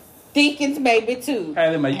 deacons. Deacons maybe too.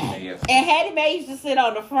 Hattie Mae, you nasty. And Hattie Mae used to sit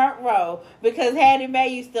on the front row because Hattie Mae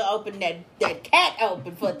used to open that cat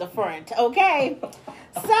open for the front. Okay,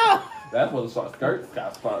 so That's what the short skirts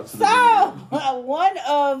got spots. one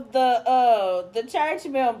of the church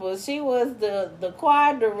members, she was the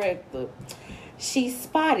choir director. She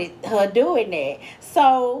spotted her doing that,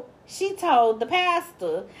 so she told the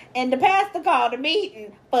pastor, and the pastor called a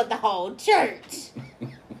meeting for the whole church.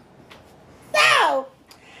 So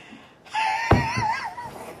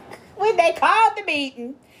when they called the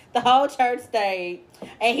meeting, the whole church stayed,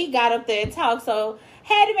 and he got up there and talked. So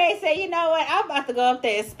Hattie Mae said, "You know what? I'm about to go up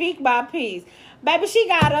there and speak my piece." Baby, she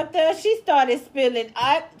got up there. She started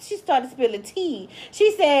spilling tea.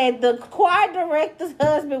 She said the choir director's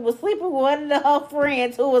husband was sleeping with one of her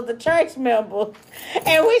friends who was a church member,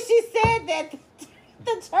 and when she said that,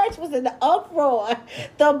 the church was in the uproar.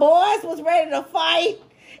 The boys was ready to fight.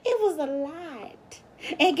 It was a lot.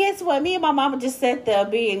 And guess what? Me and my mama just sat there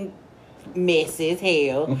being messy as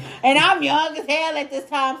hell. And I'm young as hell at this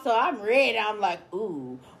time, so I'm ready. I'm like,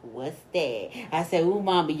 ooh, what's that? I said, ooh,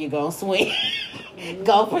 mama, you gonna swing.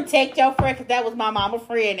 Go protect your friend, because that was my mama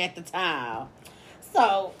friend at the time.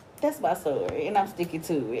 So, That's my story, and I'm sticking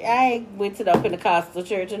to it. I ain't went to the Pentecostal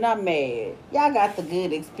church, and I'm mad. Y'all got the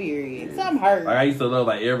good experience. I'm hurt. Like I used to love,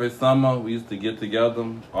 like every summer we used to get together,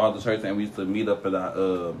 all the churches, and we used to meet up at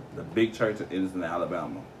the big church in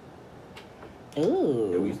Alabama.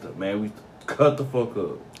 Ooh. And we used to cut the fuck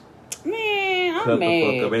up. Man, I'm Cut mad.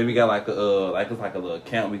 the fuck up. Maybe we got like it's like a little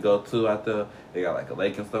camp we go to out there. They got like a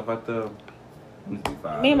lake and stuff out there. Me and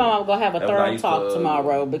my mom gonna have a That's when I thorough used talk to,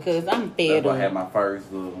 tomorrow because I'm That's fed when I had up. my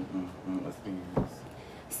first little experience.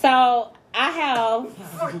 So I have,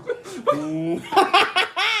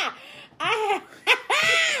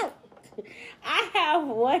 I have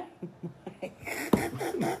one.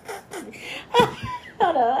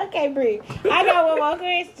 Hold on, I can't breathe. I got one more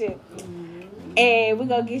question, and we're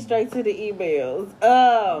gonna get straight to the emails.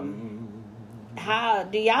 How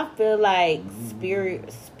do y'all feel like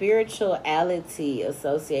spirituality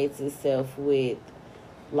associates itself with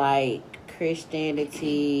like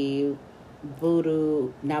Christianity,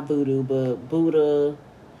 not voodoo, but Buddha,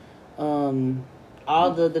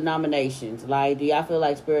 all the denominations? Like, do y'all feel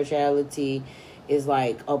like spirituality is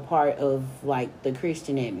like a part of like the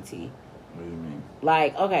Christianity? What do you mean?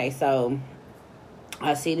 Like, okay, so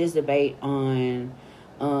I see this debate on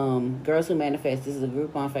Girls Who Manifest. This is a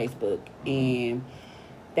group on Facebook, and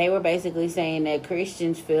they were basically saying that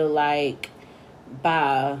Christians feel like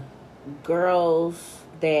by girls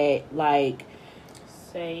that like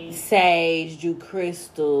sage, do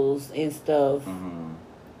crystals and stuff,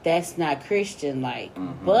 that's not Christian like.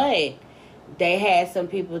 But they had some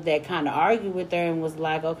people that kind of argued with her and was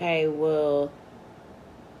like, okay, well,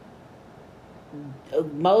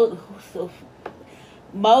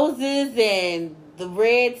 Moses and the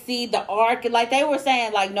Red Sea, the Ark, like they were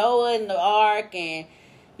saying, like Noah and the Ark, and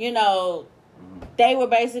they were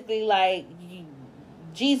basically like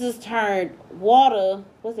Jesus turned water.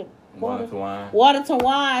 Was it water to wine? Water to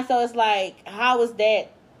wine. So it's like, how is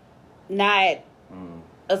that not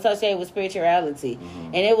associated with spirituality?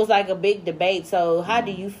 And it was like a big debate. So how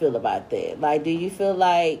do you feel about that? Like, do you feel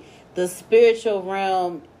like the spiritual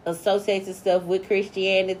realm associates itself with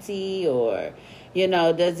Christianity, or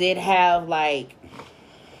does it have like,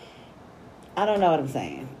 I don't know what I'm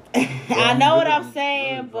saying. I know what I'm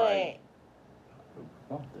saying, but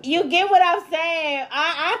you get what I'm saying.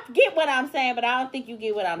 I get what I'm saying, but I don't think you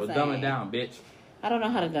get what I'm saying. Dumb it down, bitch. I don't know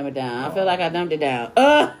how to dumb it down. I feel like I dumbed it down.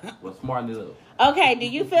 Well, smarten it up. Okay, do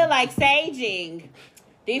you feel like saging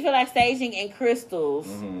and crystals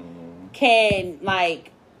can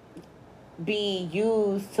like be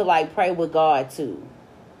used to like pray with God too,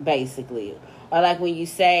 basically? Or like when you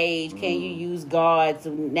sage, can you use God's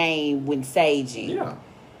name when saging? Yeah.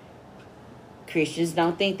 Christians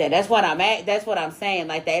don't think that. That's what I'm saying.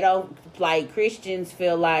 Like, they don't, like, Christians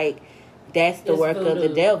feel like that's the work of the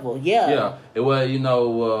devil. Yeah. Yeah. Well,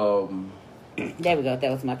 There we go. That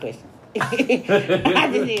was my question. I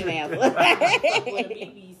just need an answer. When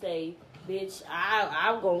BB say, bitch,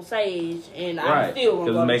 I'm gonna sage and I'm still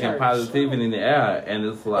gonna go to church. Because it's making positivity in the air, and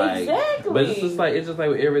it's like, exactly. But it's just like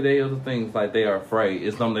with everyday other things. Like, they are afraid.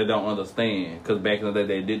 It's something they don't understand. Because back in the day,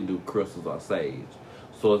 they didn't do crystals or sage.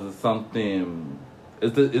 So it's something.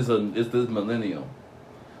 It's this millennium.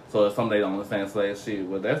 So it's something they don't understand. So like, shit,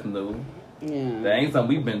 well, that's new. Yeah. That ain't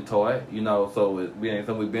something we've been taught, So it ain't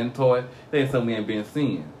something we've been taught. That ain't something we ain't been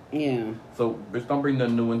seeing. Yeah. So bitch, don't bring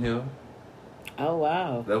nothing new in here. Oh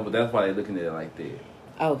wow. That's why they're looking at it like that.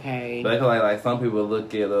 Okay. But like some people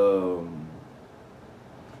look at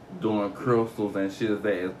doing crystals and shit as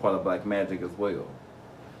that as part of black magic as well.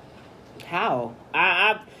 How?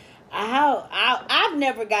 I've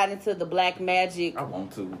never gotten into the black magic. I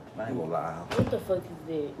want to. I ain't gonna lie. What the fuck is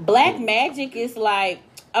that? Black magic is like,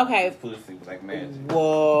 okay. Pussy, black magic.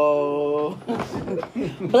 Whoa.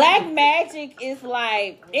 Black magic is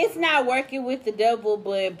like, it's not working with the devil,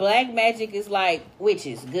 but black magic is like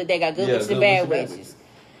witches. Good, they got good witches and bad witches.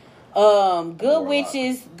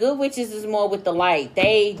 Good witches is more with the light.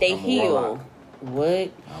 They heal.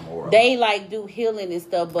 What? They like do healing and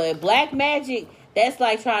stuff, but black magic, that's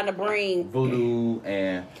like trying to bring voodoo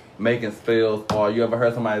and making spells. Or you ever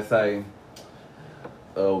heard somebody say,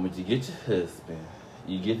 when you get your husband,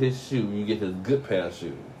 you get his shoe, you get his good pair of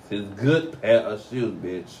shoes. His good pair of shoes,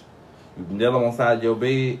 bitch. You nail him on side your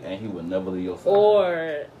bed and he will never leave your side.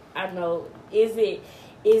 Or I know, is it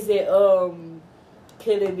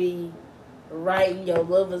could it be writing your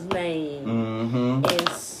lover's name and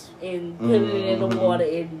putting it in the water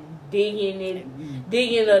and digging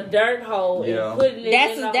a dirt hole and putting it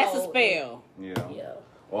in the hole. That's a spell. Yeah.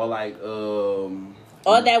 Or like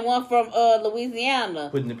or that one from Louisiana.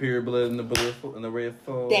 Putting the period blood in the red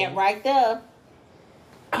soil. That right there.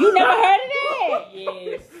 You never heard of that?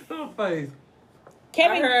 Yes. Her face.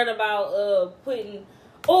 Kevin, I heard about putting.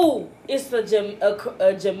 Oh, it's a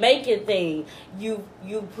Jamaican thing. You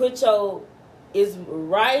put it's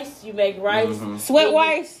rice. You make rice. Mm-hmm. sweat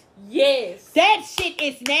rice. Yes. That shit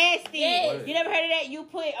is nasty. Yes. You never heard of that? You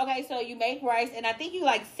put so you make rice and I think you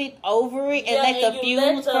like sit over it and Yeah, let and the you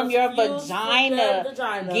fumes let from the your fumes vagina from the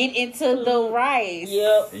vagina get into the rice.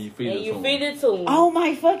 Yep. And you feed it to him. Oh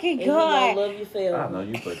my fucking And he gonna god. love you forever. I know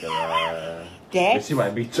you fucking lie. That But she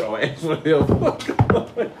might beat your ass for him.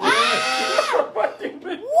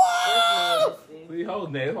 Whoa! See,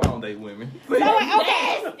 hold on, they women. So,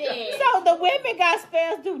 okay. Nasty. So the women got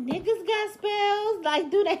spells. Do niggas got spells?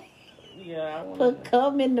 Like, do they Yeah, I want put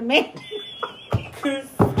cum in the man? bitch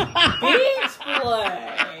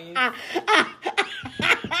boy.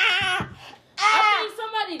 I think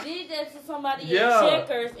somebody did that to somebody Yeah. at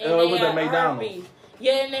Checkers and It they was had at McDonald's. herpes.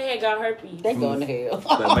 Yeah, and they had got herpes. They going to hell.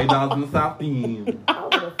 That McDonald's in the South End. I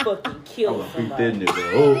would have fucking I killed would beat that somebody.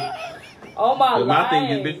 nigga. Oh my But my thing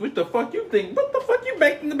life. is, bitch, what the fuck you think? What the fuck you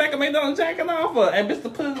back in the back of McDonald's jacking off for? And bitch, the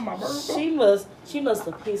put in my burger. She must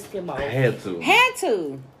have pissed him off. I had to. Had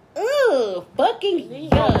to. Ooh, fucking He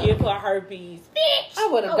gonna yuck. give her herpes. Bitch! I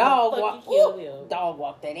would have dog walked. Dog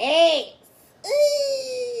walked that ass.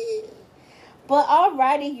 Ooh. But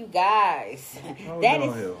alrighty, you guys. How we That been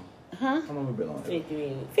is, on here? huh? How long we been on here? 50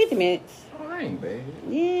 minutes. 50 minutes. Oh, that ain't bad.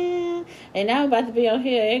 Yeah. And now we're about to be on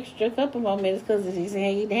here an extra couple more minutes because of these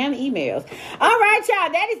damn emails. All right, y'all.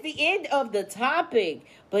 That is the end of the topic.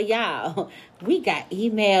 But y'all, we got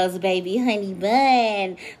emails, baby, honey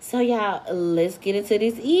bun. So y'all, let's get into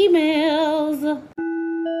these emails.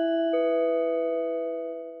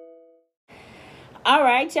 All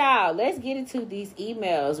right, y'all. Let's get into these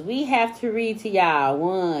emails. We have to read to y'all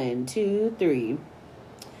 1, 2, 3,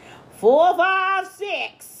 4, 5,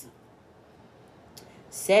 6,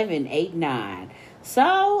 7, 8, 9.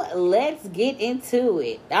 So let's get into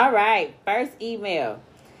it. All right, first email.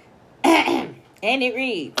 And it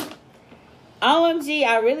reads, OMG,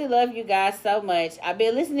 I really love you guys so much. I've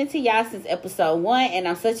been listening to y'all since episode 1, and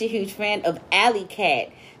I'm such a huge fan of Alley Cat.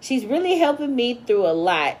 She's really helping me through a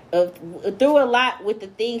lot with the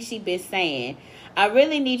things she's been saying. I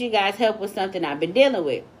really need you guys' help with something I've been dealing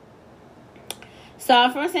with. So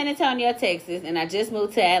I'm from San Antonio, Texas, and I just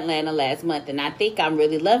moved to Atlanta last month, and I think I'm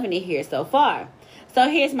really loving it here so far. So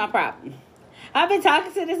here's my problem. I've been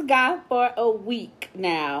talking to this guy for a week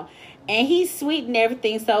now, and he's sweet and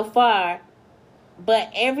everything so far, but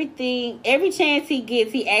every chance he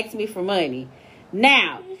gets, he asks me for money.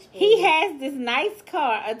 Now, he has this nice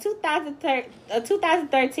car, a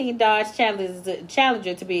 2013 Dodge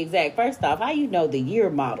Challenger to be exact. First off, how you know the year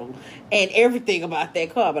model and everything about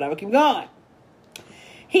that car, but I'm going to keep going.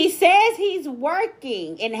 He says he's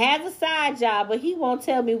working and has a side job, but he won't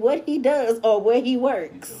tell me what he does or where he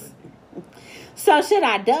works. So should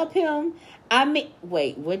I dump him? I mean,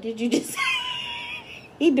 wait, what did you just say?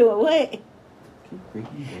 He doing what?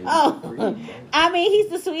 Oh, I mean, he's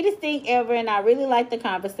the sweetest thing ever, and I really like the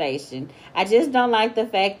conversation. I just don't like the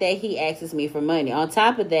fact that he asks me for money. On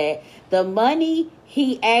top of that, the money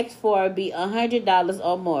he asks for be $100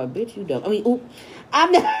 or more. Bitch, you dumb. I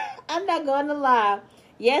mean, I'm not going to lie.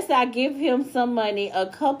 Yes, I give him some money a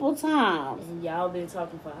couple times. Y'all been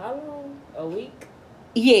talking for how long? A week?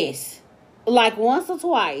 Yes, like once or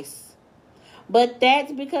twice. But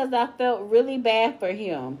that's because I felt really bad for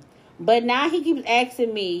him. But now he keeps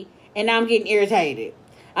asking me, and I'm getting irritated.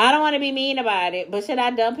 I don't want to be mean about it, but should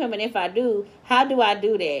I dump him? And if I do, how do I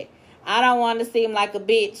do that? I don't want to seem like a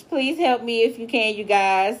bitch. Please help me if you can, you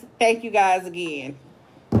guys. Thank you guys again.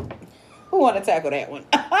 Who want to tackle that one?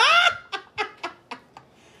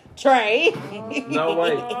 Trey. No,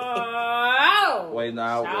 wait. Oh. Wait,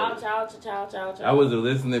 no. Ciao. I wasn't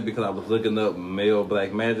listening because I was looking up male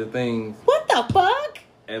black magic things. What the fuck?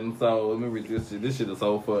 And so, let me read this shit. This shit is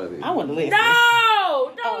so funny. I want to listen.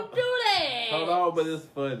 No! Don't do that! Hold on, but it's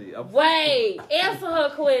funny. Wait, answer her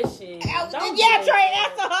question. Don't do Yeah, that. Trey,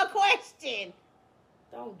 answer her question.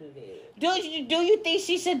 Don't do that. Do you think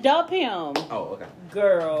she should dump him? Oh, okay.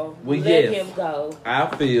 Girl, Well, let yes. him go. I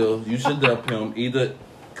feel you should dump him because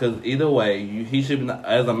either way, he should not,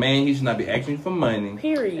 as a man, he should not be asking you for money.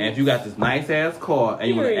 Period. And if you got this nice ass car and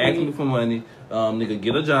you want to ask me for money, nigga,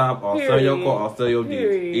 get a job or sell your car or sell your dick.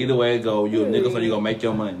 Period. Either way it go, you a nigga, so Period. you gonna make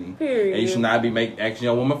your money. Period. And you should not be asking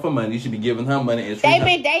your woman for money. You should be giving her money. And They've treating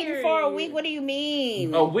been dating for a week. What do you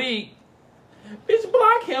mean? a week. Bitch,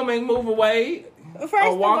 block him and move away. First or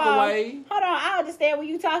of walk all, away. hold on. I understand what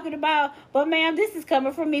you talking about, but ma'am, this is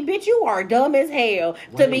coming from me. Bitch, you are dumb as hell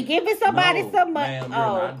to be Wait, giving somebody no, some money. Ma'am, you're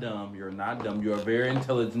not dumb. You're not dumb. You're a very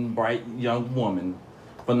intelligent, bright young woman.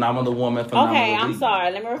 Phenomenal woman, phenomenal Okay, I'm leader.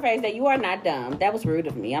 sorry. Let me rephrase that. You are not dumb. That was rude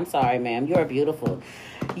of me. I'm sorry, ma'am. You are beautiful.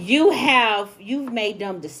 You've made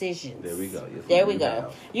dumb decisions. There we go. Yes, There we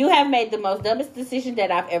go. You have made the most dumbest decision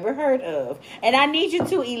that I've ever heard of. And I need you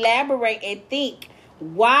to elaborate and think,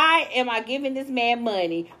 why am I giving this man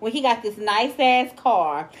money when he got this nice ass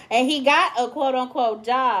car and he got a quote unquote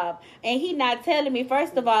job, and he not telling me,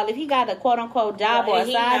 first of all, if he got a quote unquote job or a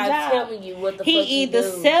he side not job, telling you what the he fuck he either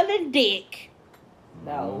do. selling dick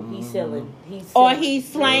No, he's selling. or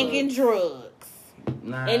he's slanging drugs.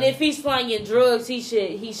 Nah. And if he's slanging drugs, he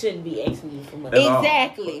shouldn't be asking you for money. That's all.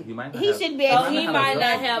 Exactly. He might not He have- should be. So asking he for might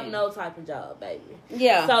not drugs. have no type of job, baby.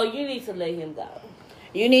 Yeah. So you need to let him go.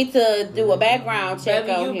 You need to do a background check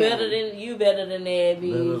Baby, on you him. better than that, bitch. You better than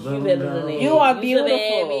that. You are some beautiful.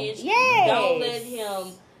 bad bitch. Yes. Don't let him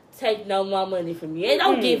take no more money from you. And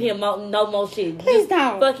don't give him no more shit. Please Just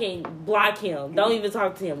don't. fucking block him. Don't even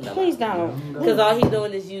talk to him no Please more. don't. Because all he's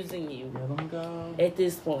doing is using you Let 'em go. at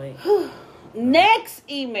this point. Next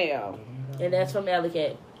email. And that's from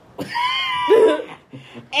Alicat.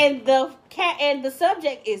 And the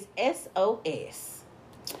subject is SOS.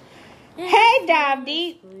 Hey, Dive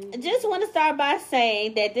Deep. Just want to start by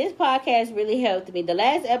saying that this podcast really helped me. The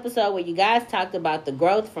last episode where you guys talked about the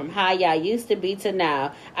growth from how y'all used to be to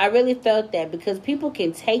now, I really felt that because people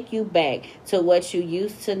can take you back to what you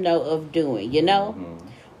used to know of doing, you know? Mm-hmm.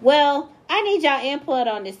 Well, I need y'all input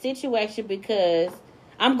on this situation because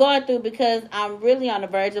I'm really on the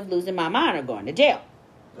verge of losing my mind or going to jail.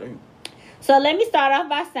 Damn. So let me start off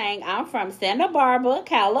by saying I'm from Santa Barbara,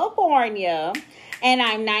 California, and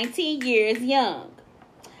I'm 19 years young.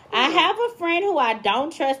 I have a friend who I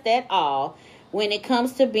don't trust at all when it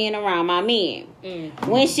comes to being around my men.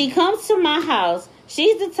 When she comes to my house,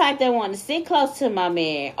 she's the type that want to sit close to my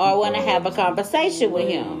man or want to have a conversation with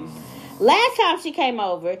him. Last time she came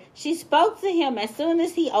over, she spoke to him as soon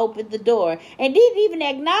as he opened the door and didn't even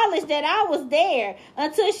acknowledge that I was there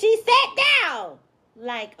until she sat down.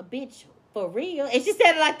 Like, a bitch, for real? And she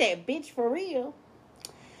said it like that, bitch, for real?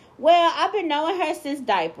 Well, I've been knowing her since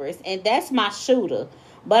diapers, and that's my shooter.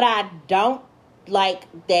 But I don't like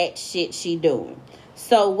that shit she doing.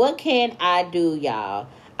 So what can I do, y'all?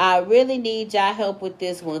 I really need y'all help with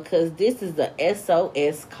this one, because this is a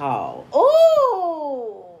SOS call.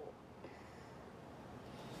 Ooh!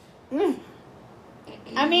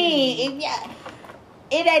 I mean,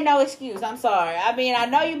 it ain't no excuse. I'm sorry. I mean, I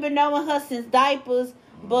know you've been knowing her since diapers,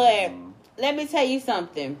 but let me tell you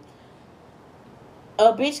something.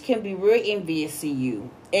 A bitch can be real envious of you.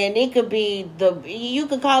 And it could be you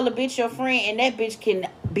could call a bitch your friend and that bitch can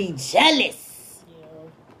be jealous.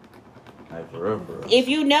 Like, for real, for real. If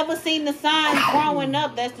you never seen the signs growing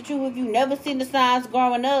up, that's the truth. If you never seen the signs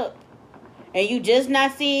growing up and you just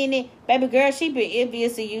not seeing it, baby girl, she been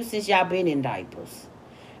envious of you since y'all been in diapers.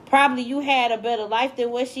 Probably you had a better life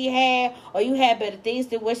than what she had, or you had better things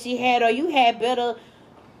than what she had, or you had better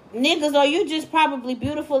niggas, or you just probably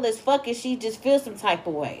beautiful as fuck and she just feels some type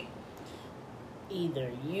of way.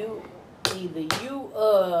 Either you tell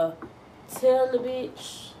the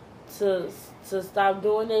bitch to stop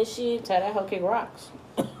doing that shit, Tell that hoe kick rocks.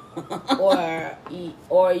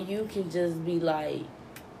 or you can just be like,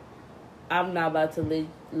 I'm not about to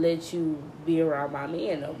let you be around my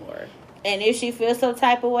man no more. And if she feels some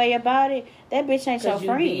type of way about it, that bitch ain't your Cause you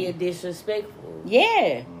friend. being disrespectful.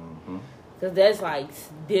 Yeah, Cause that's like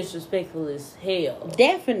disrespectful as hell.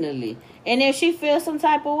 definitely. And if she feels some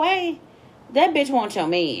type of way, that bitch wants your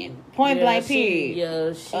man. Point blank, period.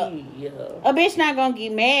 A bitch not gonna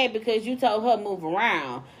get mad because you told her move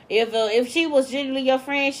around. If she was genuinely your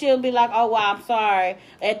friend, she'll be like, oh, well, I'm sorry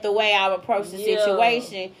at the way I approached the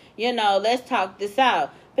situation. You know, let's talk this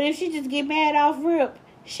out. But if she just get mad off rip,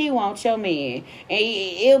 she wants your man. And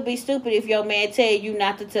it'll be stupid if your man tell you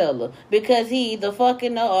not to tell her. Because he either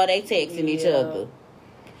fucking her or they texting each other.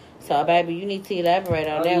 So, baby, you need to elaborate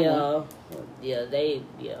on that one.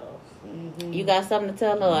 Mm-hmm. You got something to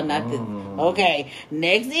tell her or not? Okay,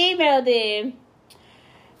 next email then.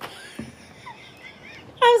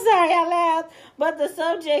 I'm sorry I laughed, but the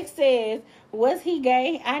subject says, was he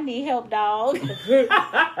gay? I need help, dog.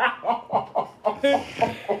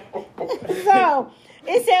 So,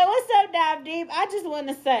 it said, what's up, Dive Deep? I just want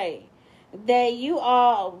to say that you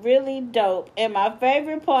are really dope and my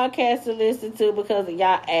favorite podcast to listen to because of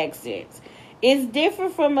y'all accents. It's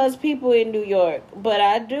different from us people in New York, but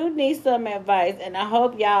I do need some advice, and I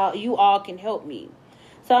hope you all can help me.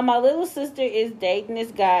 So my little sister is dating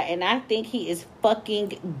this guy, and I think he is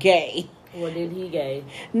fucking gay. What did he gay?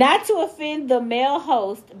 Not to offend the male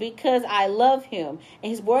host, because I love him,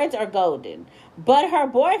 and his words are golden. But her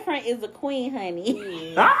boyfriend is a queen,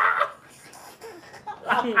 honey. Yeah.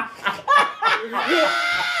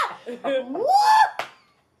 What?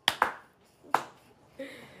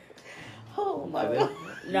 Oh my God.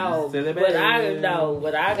 No,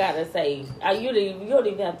 but I gotta say, you don't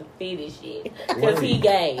even have to finish it because he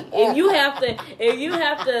gay. If you have to, If you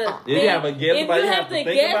have a guess about it, you have to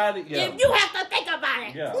think about it. Yeah. If you have to think about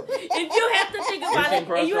it, Yeah. if you have to think about it,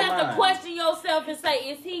 and you your have to mind. question yourself and say,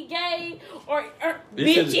 is he gay or It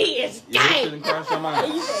bitch? He is Yeah, it gay. shouldn't cross your And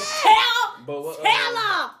mind. you say, tell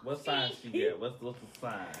her. What sign she get? What's the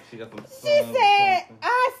sign? She got some. She said,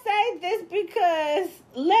 I say this because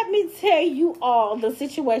let me tell you all the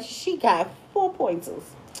situation. She got 4 pointers.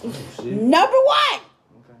 Number one,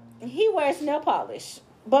 he wears nail polish.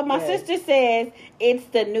 But my sister says it's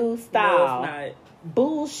the new style. No, it's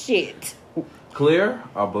Bullshit. Clear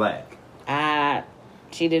or black?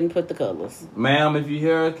 She didn't put the colors. Ma'am, if you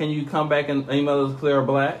hear her, can you come back and email us clear or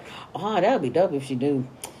black? Oh, that would be dope if she do.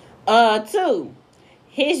 2,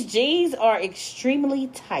 his jeans are extremely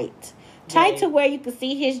tight. Tight to where you can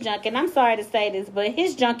see his junk. And I'm sorry to say this, but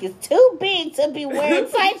his junk is too big to be wearing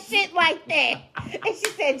tight shit like that. And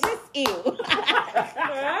she said, just ew.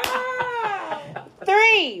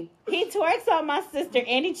 3, he twerks on my sister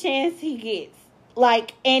any chance he gets.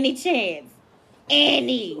 Like, any chance.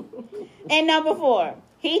 Any. And number 4,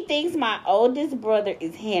 he thinks my oldest brother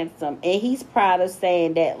is handsome, and he's proud of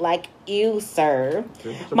saying that, like you, sir.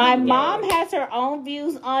 My mom has her own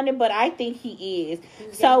views on it, but I think he is.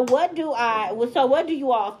 So what do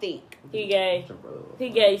you all think? He gay. He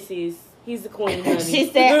gay, sis. He's the queen, honey. She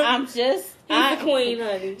said, He's the queen,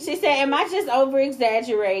 honey. She said, am I just over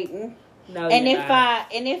exaggerating? No, And you're if not.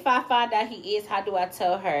 I find out he is, how do I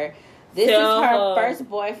tell her? This Tell is her her. first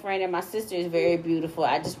boyfriend, and my sister is very beautiful.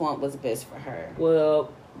 I just want what's best for her.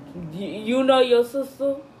 Well, you know your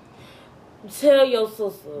sister. Tell your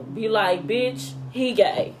sister. Be like, bitch, he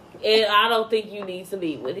gay. And I don't think you need to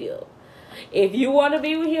be with him. If you want to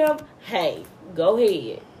be with him, hey, go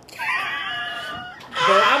ahead.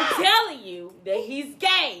 But I'm telling you that he's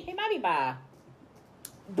gay. He might be bi.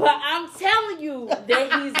 But I'm telling you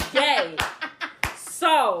that he's gay.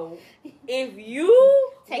 So if you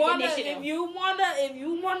wanna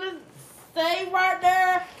stay right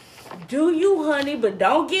there, do you, honey? But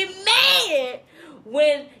don't get mad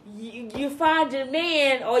when you find your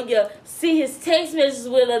man or you see his text messages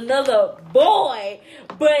with another boy.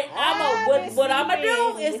 But what I'm gonna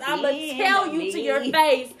do is I'm gonna tell you to your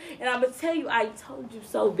face, and I'm gonna tell you I told you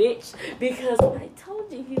so, bitch, because I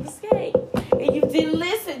told you he was gay, and you didn't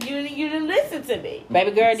listen. You didn't listen to me,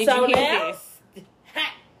 Baby girl, did you hear now,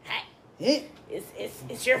 this?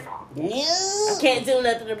 It's your fault. No. I can't do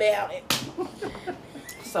nothing about it.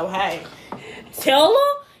 So hey, Tell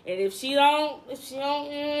her, and if she don't, you know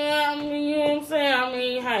what I'm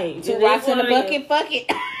saying? Hey, two rocks in a bucket, fuck it.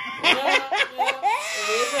 It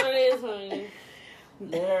is what it is, honey.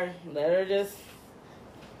 Let her just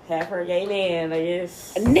have her gay man, I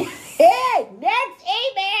guess. Next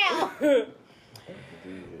email.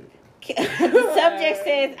 The subject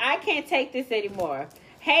says, I can't take this anymore.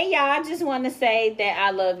 Hey y'all, I just want to say that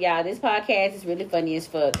I love y'all. This podcast is really funny as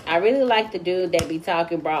fuck. I really like the dude that be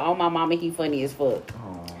talking, bro. Oh my mama, he funny as fuck.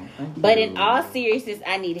 Oh, But in all seriousness,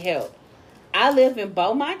 I need help. I live in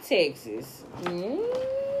Beaumont, Texas. We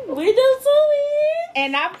do too,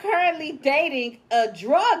 And I'm currently dating a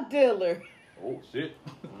drug dealer. Oh shit.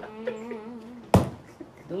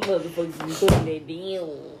 Them motherfuckers be putting that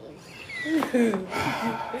down.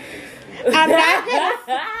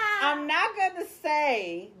 I'm not gonna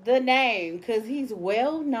say the name because he's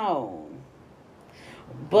well known.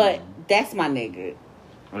 But that's my nigga.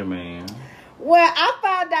 Hey man. Well, I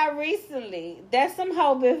found out recently that some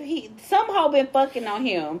hoe been fucking on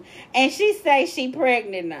him, and she say she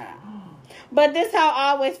pregnant now. But this hoe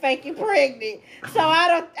always faking pregnant, so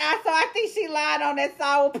I think she lied on that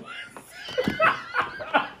sour pussy.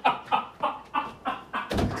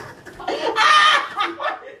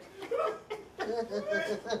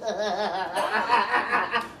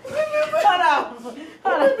 Hold on.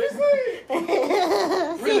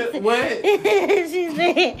 What?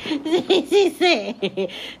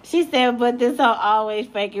 She said, but this hoe always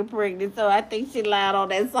faking pregnant, so I think she lied on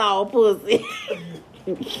that sour pussy.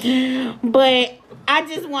 But I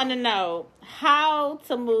just want to know how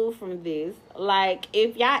to move from this. Like,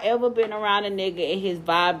 if y'all ever been around a nigga and his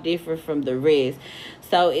vibe different from the rest,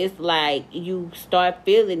 so it's like you start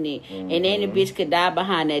feeling it, and then the bitch could die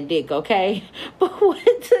behind that dick, okay? But what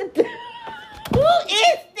to do? Who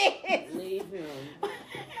is this? Leave him.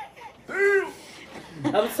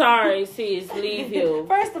 I'm sorry, sis. Leave him.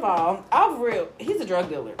 First of all, off real, he's a drug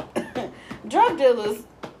dealer. Drug dealers,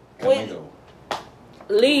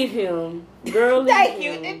 Leave him. Girl, leave Thank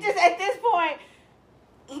you. him. It just at this point,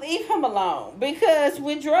 leave him alone. Because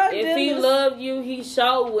with drug If dealers, he loved you, he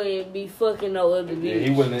sure wouldn't be fucking no other bitch. Yeah,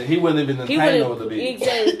 he wouldn't have been entertained over the bitch.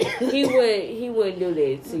 Exactly. he wouldn't do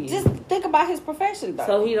that to you. just think about his profession, though.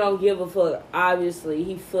 So he don't give a fuck. Obviously,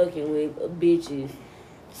 he fucking with bitches.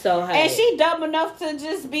 So hey. And she dumb enough to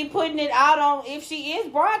just be putting it out on, if she is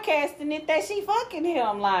broadcasting it, that she fucking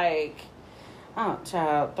him. Like, oh,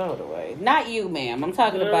 child, throw it away. Not you, ma'am. I'm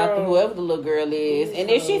talking about whoever the little girl is. And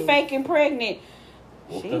if she faking pregnant,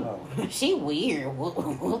 she weird.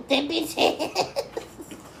 Whoop that bitch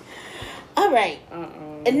ass. All right.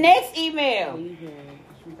 Next email.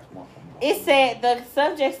 It said, the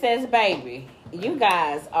subject says, baby, you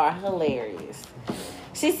guys are hilarious.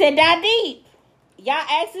 She said, Deep. Y'all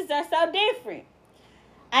accents are so different.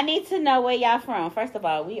 I need to know where y'all from. First of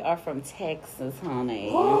all, we are from Texas,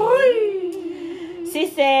 honey. She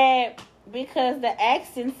said, because the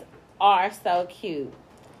accents are so cute.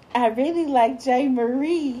 I really like J.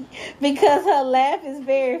 Marie because her laugh is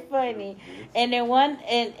very funny. And in one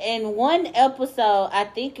episode, I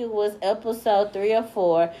think it was episode 3 or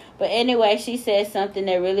 4, but anyway, she said something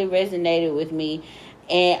that really resonated with me,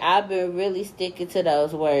 and I've been really sticking to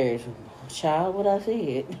those words. Child, what I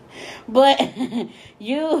said. But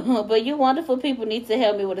you wonderful people need to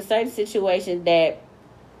help me with a certain situation that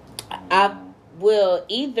I will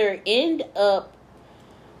either end up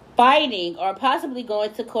fighting or possibly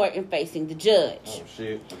going to court and facing the judge. Oh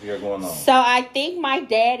shit, what you got going on? So I think my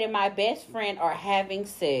dad and my best friend are having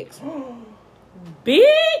sex.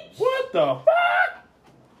 Bitch! What the fuck?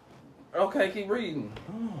 Okay, keep reading.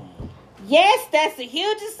 Yes, that's a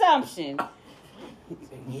huge assumption.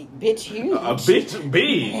 Bitch, huge. A bitch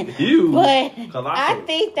big. Huge. But Colossal. I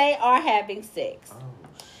think they are having sex. Oh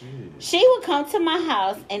shit. She would come to my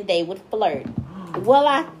house and they would flirt. Well,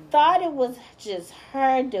 I thought it was just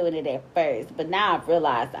her doing it at first, but now I've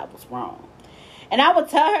realized I was wrong. And I would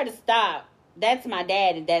tell her to stop. That's my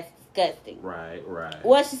dad, and that's disgusting. Right.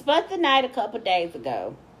 Well, she spent the night a couple days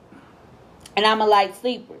ago, and I'm a light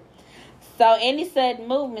sleeper. So any sudden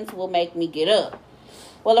movements will make me get up.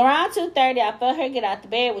 Well, around 2:30, I felt her get out the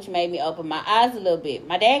bed, which made me open my eyes a little bit.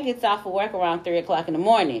 My dad gets off of work around 3 o'clock in the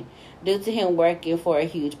morning due to him working for a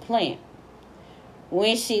huge plant.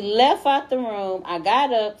 When she left out the room, I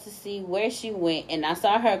got up to see where she went, and I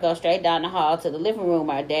saw her go straight down the hall to the living room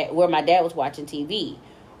where my dad was watching TV,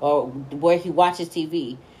 or where he watches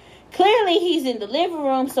TV. Clearly, he's in the living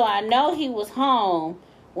room, so I know he was home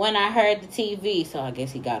when I heard the TV, so I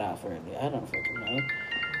guess he got off early. I don't fucking know.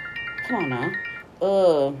 Come on now.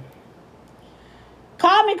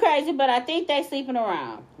 Call me crazy, but I think they sleeping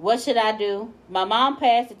around. What should I do? My mom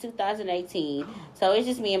passed in 2018, so it's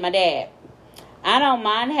just me and my dad. I don't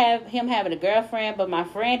mind him having a girlfriend, but my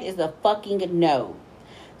friend is a fucking no.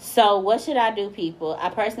 So what should I do, people? I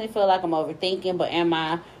personally feel like I'm overthinking, but am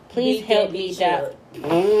I? Please help me out.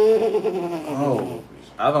 Oh,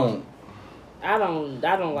 I don't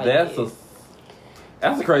like that.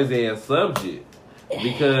 That's a crazy ass subject.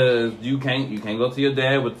 Because you can't go to your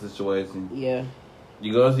dad with the situation. Yeah.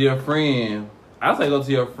 You go to your friend. I say go to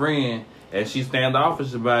your friend, and she's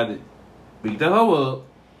standoffish about it. Beat the hoe up,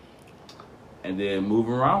 and then move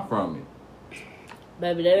around from it.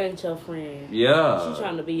 Baby, that ain't your friend. Yeah. She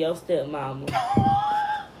trying to be your stepmama.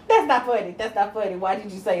 That's not funny. Why did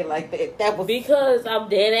you say it like that? That was because I'm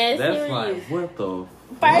dead ass That's serious. like, what the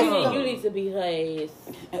First, you need to be her ass.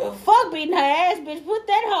 Fuck beating her ass, bitch. Put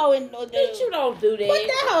that hoe in. Bitch, you don't do that. Put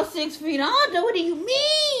that hoe 6 feet under. What do you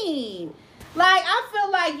mean? Like, I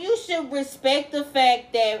feel like you should respect the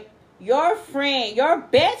fact that your friend, your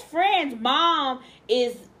best friend's mom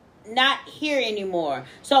is not here anymore.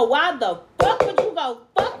 So why the fuck would you go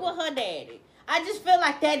fuck with her daddy? I just feel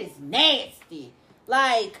like that is nasty.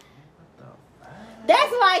 Like,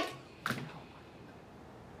 that's like,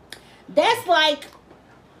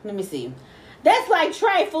 let me see. That's like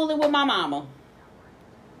Trey fooling with my mama.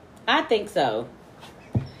 I think so.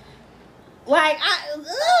 Like,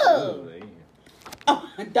 ugh. Oh,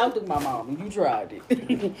 don't do my mama. You tried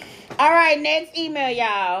it. All right, next email,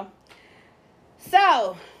 y'all.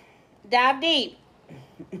 So, dive deep.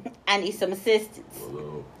 I need some assistance.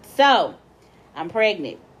 Hello. So, I'm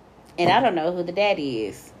pregnant. And I don't know who the daddy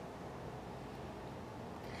is.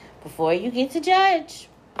 Before you get to judge,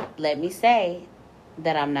 let me say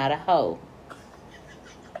that I'm not a hoe.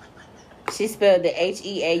 She spelled the Heaux.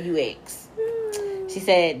 She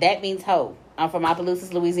said, that means hoe. I'm from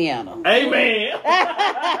Opelousas, Louisiana. Amen.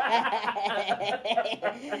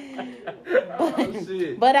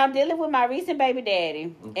 But I'm dealing with my recent baby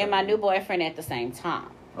daddy and my new boyfriend at the same time.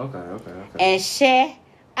 Okay. And she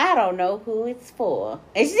I don't know who it's for.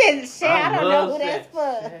 And she said, Shay, I don't know who that's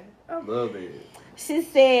for. I love it. She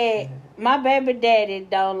said, my baby daddy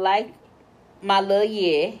don't like my little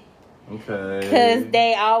yeah. Okay. Because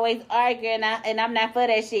they always argue, and I'm not for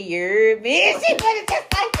that shit. You heard me? She put it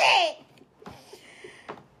just like that.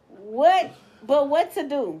 What to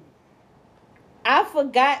do? I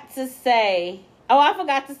forgot to say,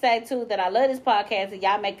 too, that I love this podcast and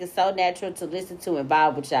y'all make it so natural to listen to and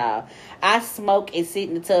vibe with y'all. I smoke and sit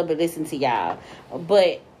in the tub and listen to y'all.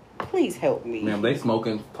 But please help me. Ma'am, they smoke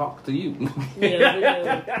and talk to you.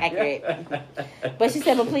 Yeah, Accurate. But she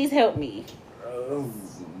said, but please help me.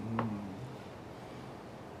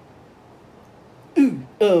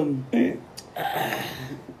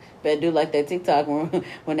 Better do like that TikTok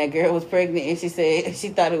when that girl was pregnant and she said she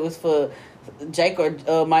thought it was for Jake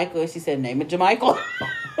or Michael. She said, name it Jamichael.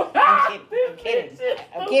 I'm kidding.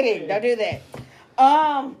 Don't do that.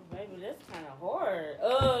 Baby, that's kind of hard.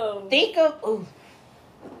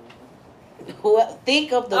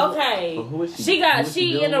 Think of the Okay. So who is she?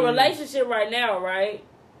 She in a relationship right now, right?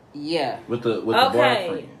 Yeah. With the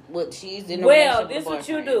boyfriend. Well, she's in a Well, relationship this with what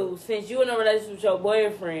you boyfriend. do. Since you in a relationship with your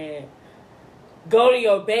boyfriend, go to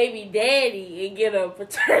your baby daddy and get a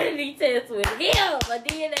paternity test with him, a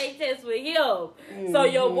DNA test with him, so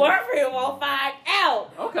your boyfriend won't find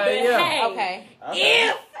out. Okay, But yeah. hey, Okay.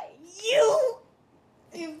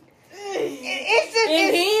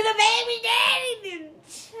 If he the baby daddy, then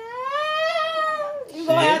child, you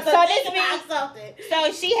gonna have to So think this about means- something.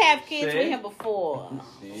 So she have kids with Shit. him before.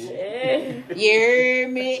 Shit. Yeah. You hear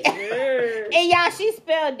me? Yeah. And y'all, she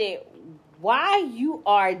spelled it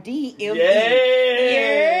YURDME. Yeah.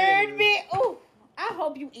 You heard me? Ooh, I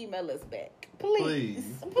hope you email us back. Please.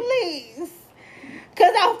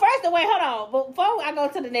 Cause first of all, hold on. But before I go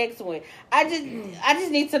to the next one, I just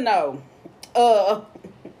need to know,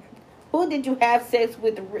 who did you have sex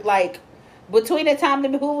with? Like between the time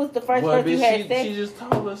that who was the first Well, person you bitch, had sex? she just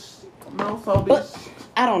told us. No, so bitch. But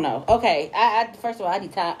I don't know. Okay, I first of all I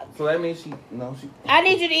need time. So that means she. I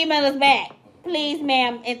need you to email us back, please,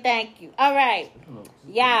 ma'am, and thank you. All right,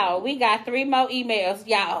 y'all, we got 3 more emails,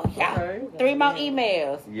 y'all. Okay. 3 more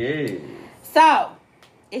emails. Yeah. So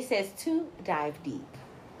it says to Dive Deep.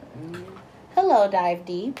 Hello, Dive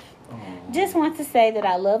Deep. Just want to say that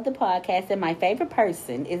I love the podcast and my favorite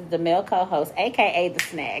person is the male co-host, aka the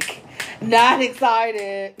snack. Not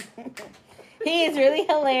excited. He is really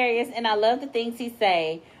hilarious and I love the things he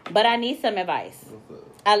say, but I need some advice.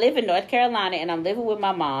 I live in North Carolina and I'm living with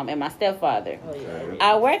my mom and my stepfather. Oh, yeah.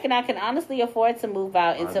 I work and I can honestly afford to move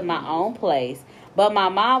out into my own place, but my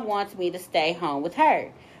mom wants me to stay home with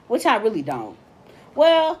her, which I really don't.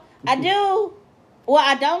 Well, I do. Well,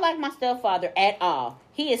 I don't like my stepfather at all.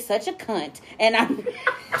 He is such a cunt, and I'm...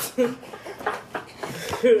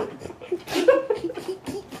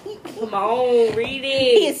 Come on, read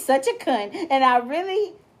He it. is such a cunt, and I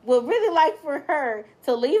really would really like for her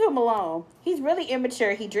to leave him alone. He's really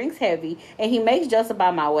immature, he drinks heavy, and he makes jokes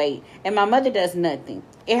about my weight, and my mother does nothing.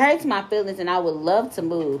 It hurts my feelings, and I would love to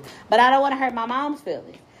move, but I don't want to hurt my mom's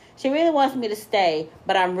feelings. She really wants me to stay,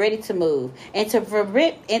 but I'm ready to move. And to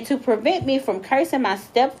prevent me from cursing my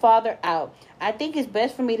stepfather out, I think it's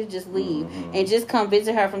best for me to just leave and just come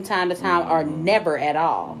visit her from time to time or never at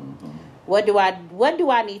all. What do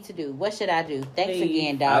I need to do? What should I do? Thanks Leave.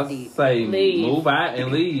 again, Dog I Deep. say Leave. move out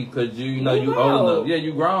and leave because you Move you out. old enough. Yeah,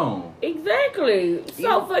 you grown. Exactly.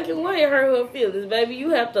 So fucking what hurt her feelings, baby.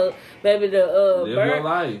 You have to, baby. The Live your bird,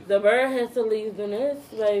 life. the bird has to leave the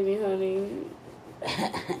nest, baby, honey.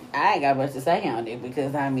 I ain't got much to say on it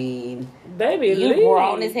because I mean, Baby, you leave.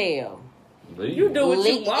 grown as hell. Leave. You do what you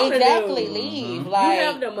Leave- want to exactly, do. leave. You Like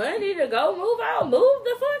have the money to go move out. Move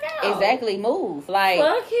the fuck out. exactly, move. Like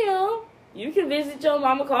Fuck him. You can visit your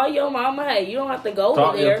mama, call your mama. Hey, you don't have to go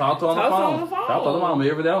Talk, over there. talk to her on the phone. phone. Talk to the mama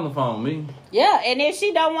every day on the phone. Me. yeah, and if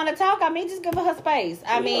she don't want to talk, I mean, just give her space.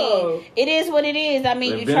 I mean, it is what it is. I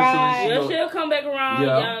mean, you Eventually tried. Yeah, she'll come back around.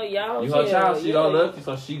 Yeah. Y'all, You her child. She yeah. gonna love you,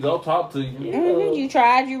 so she go talk to you. Yeah. You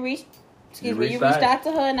tried. You reached. You reached reached out. out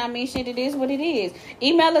to her, and I mean, shit, it is what it is.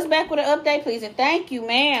 Email us back with an update, please, and thank you,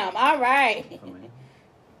 ma'am. All right.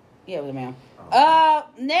 Yeah, it was a ma'am.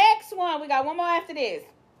 Next one. We got one more after this.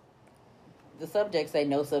 The subject say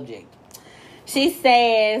no subject. She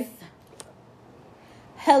says,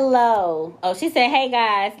 hello. Oh, she said, hey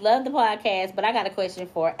guys, love the podcast, but I got a question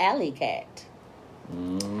for Alley Cat.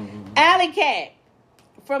 Alley Cat,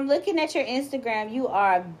 from looking at your Instagram, you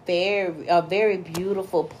are a very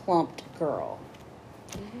beautiful, plumped girl.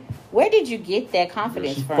 Where did you get that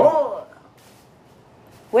confidence from?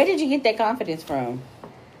 Where did you get that confidence from?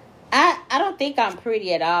 I don't think I'm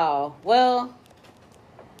pretty at all. Well,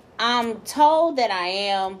 I'm told that I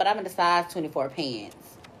am, but I'm in a size 24 pants.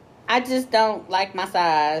 I just don't like my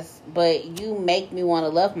size, but you make me want to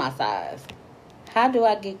love my size. How do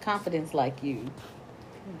I get confidence like you?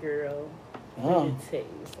 Girl, Oh. let me tell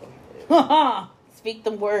you something. Speak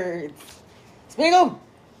them words. Speak them.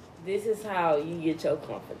 This is how you get your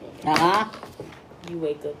confidence. You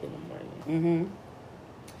wake up in the morning.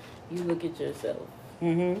 You look at yourself,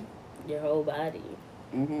 your whole body,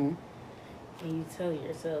 and you tell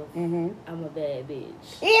yourself, I'm a bad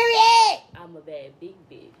bitch. Period. I'm a bad big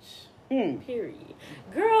bitch. Period.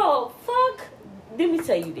 Girl, fuck. Let me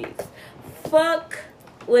tell you this. Fuck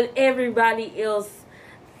what everybody else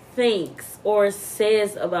thinks or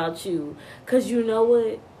says about you. Cause you know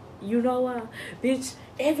what? You know why? Bitch,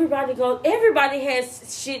 everybody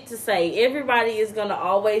has shit to say. Everybody is gonna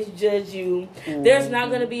always judge you. There's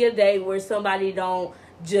not gonna be a day where somebody don't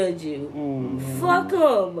judge you. Fuck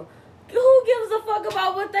them. Who gives a fuck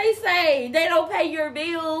about what they say? They don't pay your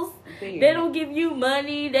bills. They don't give you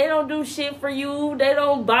money. They don't do shit for you. They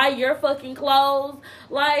don't buy your fucking clothes.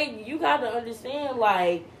 Like, you gotta understand,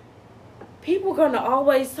 like, people gonna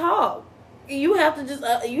always talk. You have to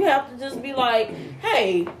just be like,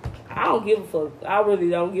 hey, I don't give a fuck. I really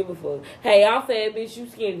don't give a fuck. Hey, I'm fat, bitch. You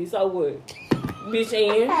skinny. So what? Bitch,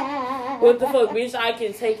 and what the fuck, bitch? I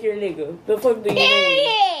can take your nigga. The fuck do you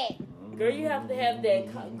mean? Girl, you have to have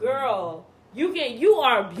that. Girl, you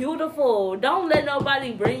are beautiful. Don't let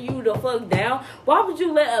nobody bring you the fuck down. Why would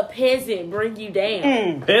you let a peasant bring you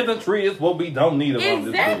down? Peasantry is what we don't need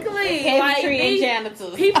around Peasantry Exactly. and These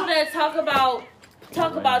janitors. people that talk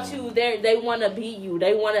about you, they want to beat you.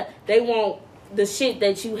 They want the shit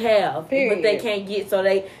that you have, but they can't get. So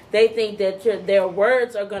they think that their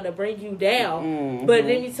words are gonna bring you down. But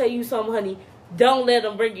let me tell you something, honey. Don't let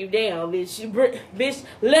them bring you down, bitch. Bitch,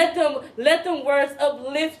 let them words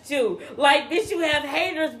uplift you. Like, bitch, you have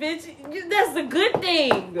haters, bitch. That's a good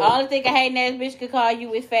thing. Only thing a hating ass bitch could call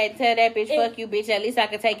you is fat. Tell that bitch, fuck you, bitch. At least I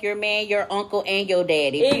can take your man, your uncle, and your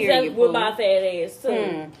daddy. Exactly, Period, with fool. my fat ass,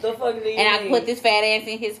 too. The fuck do you And I mean? put this fat ass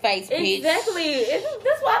in his face, bitch. Exactly.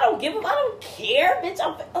 That's why I don't care, bitch. Bitch,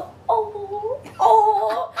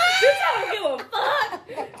 I don't give a fuck.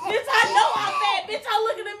 Bitch, I know I'm fat. Bitch, I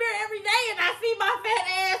look in the mirror every day and I see my fat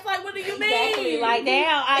ass. Like, what do you mean? Exactly. Like,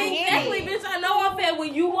 damn, I Exactly, get it. bitch. I know I'm fat.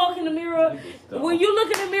 When you walk in the mirror, when you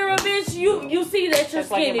look in the mirror, bitch, you see that you're That's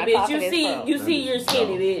where I skinny, get my bitch. confidence You from. see you're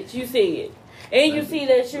skinny, bitch. You see it. And you see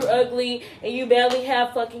that you're ugly and you barely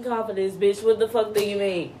have fucking confidence, bitch. What the fuck do you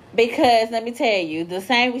mean? Because, let me tell you, the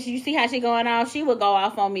same, you see how she going off? She would go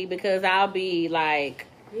off on me because I'll be like,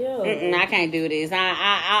 Yeah. I can't do this.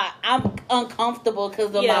 I'm uncomfortable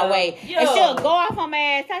because of Yeah. my weight. Yeah. And she'll go off on my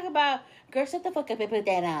ass, talk about, girl, shut the fuck up and put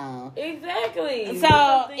that on. Exactly. So,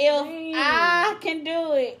 What do you if mean? I can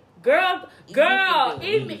do it, Girl, can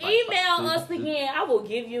do it. email us again. I will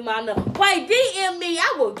give you my number. Wait, DM me.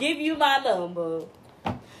 I will give you my number.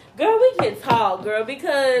 Girl, we can talk, girl,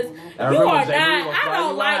 because you are not.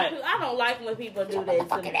 I don't like when people do that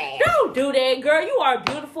to me. Don't do that, girl. You are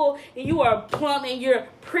beautiful and you are plump and you're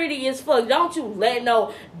pretty as fuck. Don't you let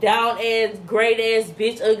no down ass, great ass,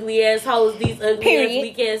 bitch, ugly ass hoes, these ugly ass,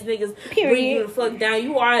 weak ass niggas bring you the fuck down.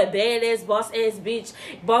 You are a badass, boss ass bitch.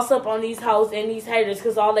 Boss up on these hoes and these haters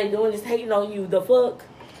because all they doing is hating on you. The fuck.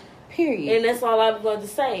 period. And that's all I'm going to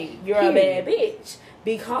say. You're a bad bitch.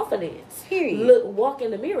 Be confident. Period. Walk in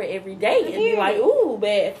the mirror every day and be like, ooh,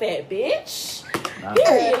 bad fat bitch.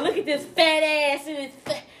 Period. Look at this fat ass and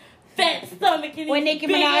this fat stomach and When these Nicki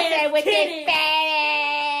big Minaj ass said with titties. this fat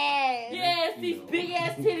ass. Yes, these big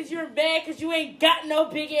ass titties. You're bad because you ain't got no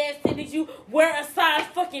big ass titties. You wear a size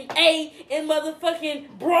fucking 8 in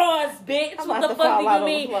motherfucking bras, bitch. I'm What about the to fuck fall do out you on the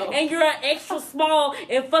mean? floor. And you're an extra small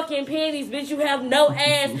in fucking panties, bitch. You have no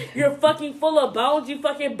ass. You're fucking full of bones. You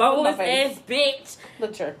fucking boneless face. ass bitch.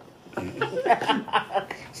 Look at her.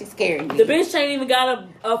 She's scaring me. The bitch ain't even got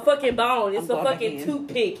a fucking bone. It's I'm a going fucking back in.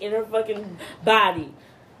 toothpick in her fucking body.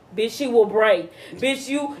 Bitch, she will break. Bitch,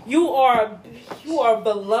 you are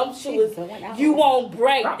voluptuous. You won't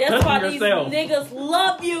break. Stop That's why touching these yourself. niggas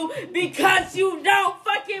love you because you don't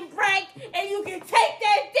fucking break and you can take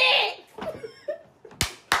that dick.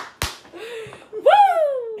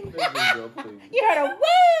 Woo! You heard a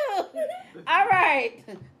woo! All right.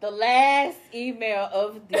 The last email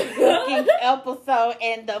of the fucking episode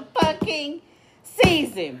and the fucking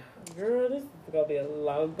season. Girl, this is gonna be a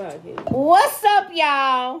long podcast. What's up,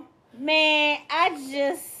 y'all? Man,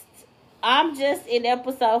 I'm just in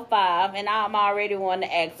episode 5 and I'm already wanting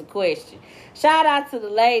to ask a question. Shout out to the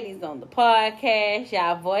ladies on the podcast.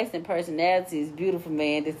 Y'all voice and personality is beautiful,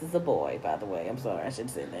 man. This is a boy, by the way. I'm sorry, I should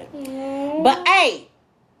have said that. But hey,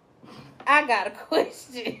 I got a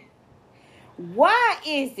question. Why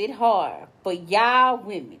is it hard for y'all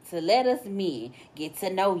women to let us men get to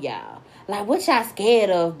know y'all? Like, what y'all scared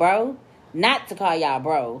of, bro? Not to call y'all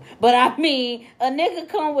bro, but I mean, a nigga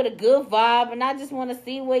come with a good vibe, and I just want to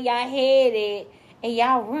see where y'all headed, and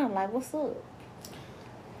y'all run like, what's up?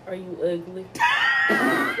 Are you ugly?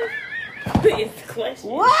 It's the question.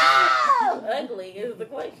 Whoa! Ugly is the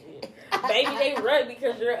question. Maybe they run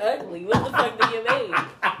because you're ugly. What the fuck do you mean?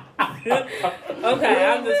 Okay,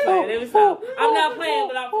 I'm just playing. Let me stop. I'm not playing,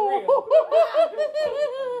 but I'm for real.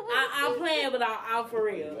 I'm playing, but I'm for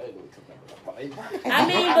real. I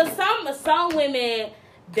mean, but some women,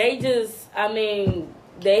 they just, I mean,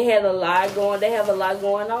 they have a lot going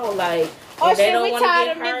on. Like, oh they shit, don't we want to tired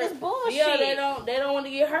get of hurt. niggas bullshit. Yeah, they don't want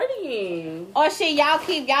to get hurt again. Oh shit, y'all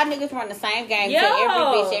niggas run the same game to Yeah.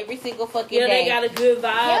 every bitch every single fucking Yeah, day. they got a good vibe.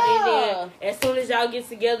 Yeah. And then as soon as y'all get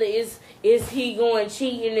together, is he going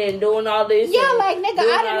cheating and doing all this? Yeah, like nigga, doing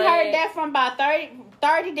I all done heard that from about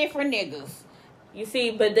 30 different niggas. You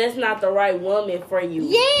see, but that's not the right woman for you.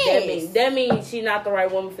 Yes. That means she's not the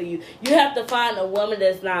right woman for you. You have to find a woman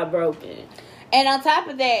that's not broken. And on top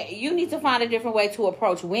of that, you need to find a different way to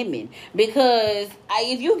approach women. Because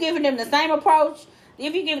if you giving them the same approach,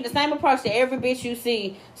 if you giving the same approach to every bitch you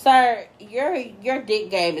see, sir, your dick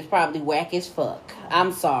game is probably whack as fuck.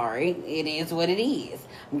 I'm sorry. It is what it is.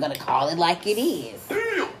 I'm going to call it like it is.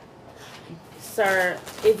 Sir,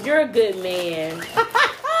 if you're a good man,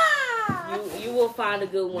 you will find a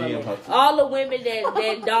good woman. All the women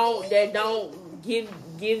that don't give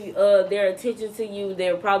their attention to you,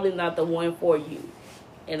 they're probably not the one for you.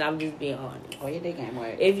 And I'm just being honest. Oh, your dick ain't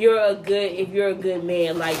whack. If you're a good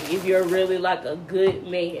man, like if you're really like a good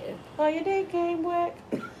man, Oh, your dick ain't whack.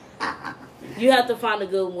 you have to find a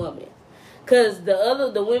good woman. Cause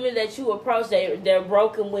the women that you approach, they're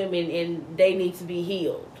broken women and they need to be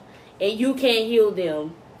healed. And you can't heal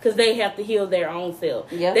them because they have to heal their own self.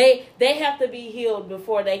 Yeah. They have to be healed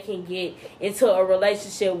before they can get into a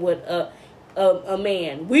relationship with a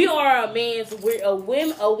man. We are a man's a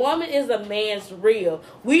woman is a man's real.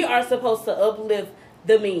 We are supposed to uplift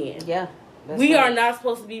the men. Yeah. We are not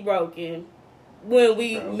supposed to be broken when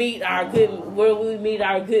we meet our good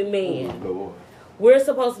man. We're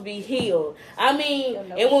supposed to be healed. I mean,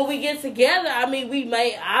 and when we get together, I mean,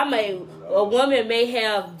 a woman may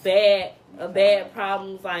have bad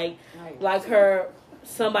problems like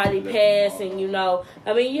somebody passed, and I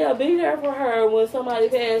mean, yeah, be there for her when somebody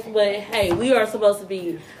passed. But hey, we are supposed to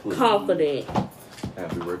be confident.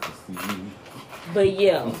 Happy birthday to you. But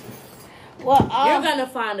yeah. Well, you're gonna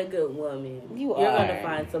find a good woman. You're gonna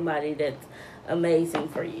find somebody that's amazing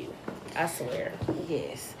for you. I swear.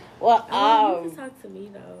 Yes. Well, you can talk to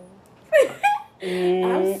me though.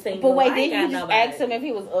 I'm single. But wait, did you just ask him if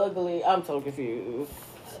he was ugly? I'm so confused.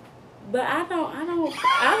 But I don't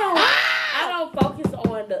focus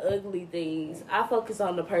on the ugly things. I focus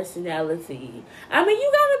on the personality. I mean,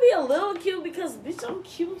 you gotta be a little cute because, bitch, I'm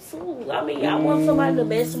cute too. I mean, I want somebody to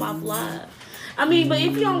match my fly. I mean, but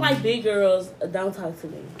if you don't like big girls, don't talk to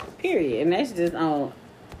me. Period. And that's just on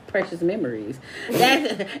precious memories.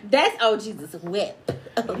 That's oh Jesus whip.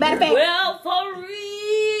 Matter of fact, well, for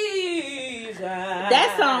reason.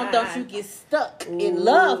 That song, Don't You Get Stuck in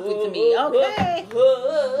Love With Me, okay?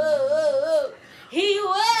 He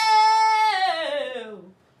will.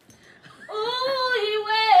 Ooh, he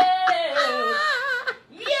will.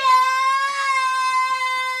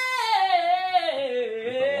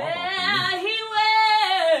 Yeah, he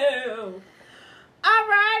will.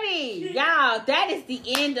 Alrighty, y'all, that is the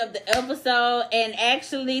end of the episode. And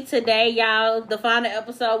actually today, y'all, the final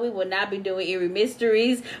episode, we will not be doing Eerie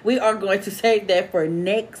Mysteries. We are going to save that for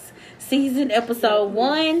next season, episode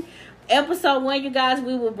 1. Episode 1, you guys,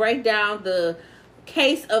 we will break down the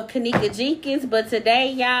case of Kenneka Jenkins. But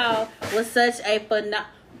today, y'all, was such a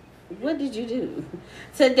what did you do?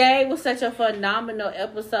 Today was such a phenomenal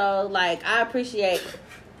episode. Like, I appreciate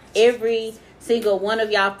every single one of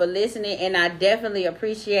y'all for listening, and I definitely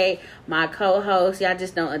appreciate my co-hosts. Y'all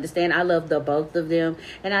just don't understand. I love the both of them,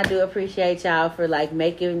 and I do appreciate y'all for like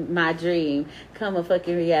making my dream come a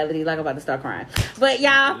fucking reality. Like, I'm about to start crying, but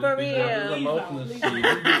y'all, for real,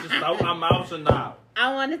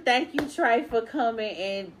 I want to thank you, Trey, for coming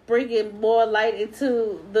and bringing more light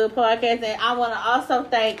into the podcast, and I want to also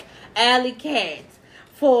thank Alley Katz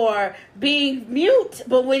for being mute,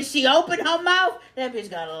 but when she opened her mouth, that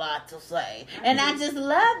bitch got a lot to say. And I just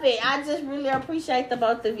love it. I just really appreciate the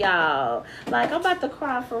both of y'all. Like, I'm about to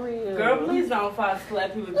cry for real. Girl, please don't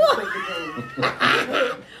slap you with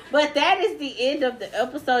the But that is the end of the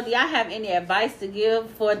episode. Do y'all have any advice to give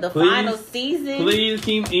for the final season? Please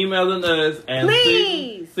keep emailing us. And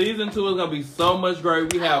please. Season 2 is gonna be so much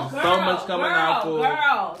great. We have so much coming out for.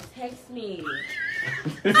 Girl, text me.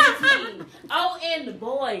 Text me. Oh, and the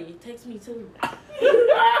boy, text me too.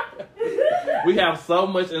 We have so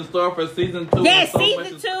much in store for season 2. Yes, so season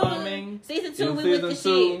much is 2. coming. Season 2, we season with the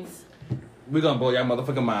 2, shits. We're gonna blow y'all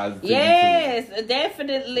motherfucking minds. Yes,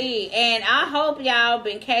 definitely. And I hope y'all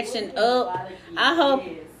been catching up. I hope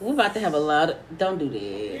we're about to have a lot of. Don't do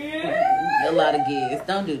that. A lot of guests.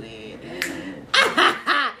 Don't do that.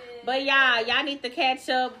 But y'all need to catch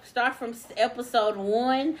up. Start from episode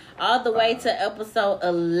 1 all the way to episode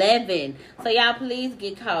 11. So y'all please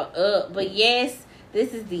get caught up. But yes,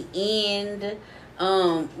 this is the end.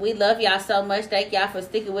 We love y'all so much. Thank y'all for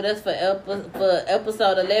sticking with us for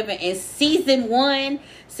episode 11 and season 1.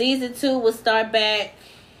 Season 2 will start back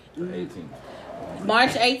 18th.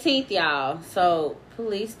 March 18th, y'all. So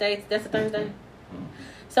please stay. That's a Thursday.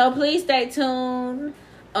 So please stay tuned.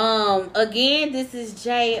 Again, this is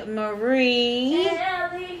J. Marie.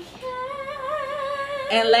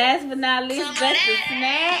 And last but not least, that's the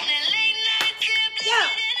snack. Yo.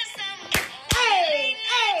 Hey,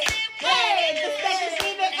 the second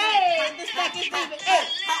Steven, the second Steven,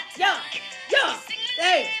 yo,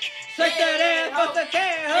 hey, shake that ass, bust that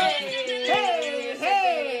ass,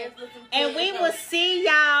 hey. And we will see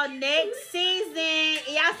y'all next season.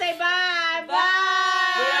 Y'all say bye.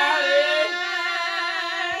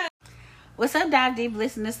 What's up, Dive Deep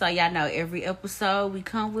listeners? So y'all know every episode we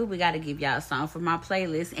come with, we got to give y'all a song from our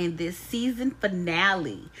playlist. And this season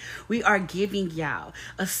finale, we are giving y'all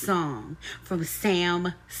a song from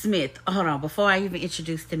Sam Smith. Hold on, before I even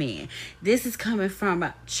introduce the man. This is coming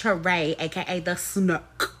from Trey, a.k.a. The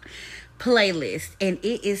Snook playlist. And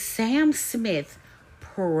it is Sam Smith,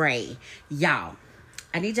 Pray. Y'all,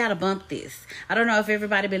 I need y'all to bump this. I don't know if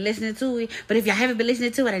everybody been listening to it, but if y'all haven't been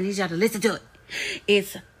listening to it, I need y'all to listen to it.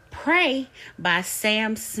 It's Pray by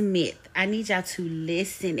Sam Smith. I need y'all to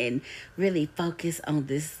listen and really focus on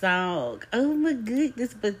this song. Oh my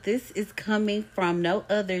goodness, but this is coming from no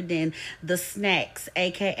other than The Snacks,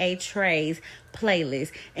 aka Trey's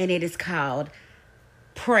playlist, and it is called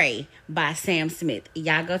Pray by Sam Smith.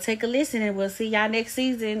 Y'all go take a listen and we'll see y'all next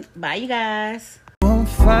season. Bye, you guys. Won't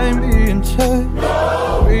find me in church,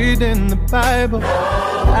 reading the Bible.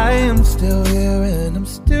 I am still here and I'm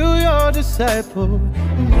still your disciple.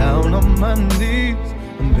 I'm down on my knees,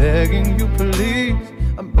 I'm begging you please.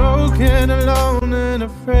 I'm broken, alone and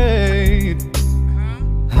afraid.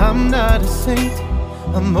 I'm not a saint,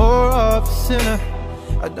 I'm more of a sinner.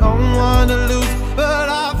 I don't want to lose, but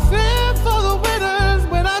I fear for the winners.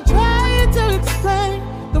 When I try to explain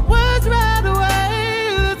the words right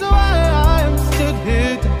away, that's why I am stood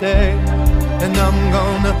here today. And I'm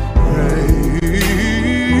gonna pray.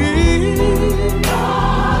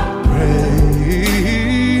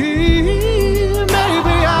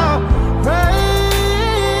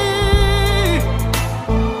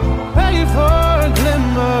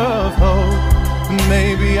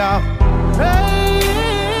 Maybe I'll pray.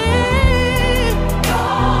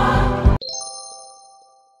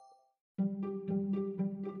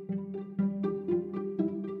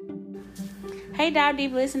 Hey Dive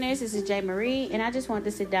Deep listeners, this is J. Marie, and I just wanted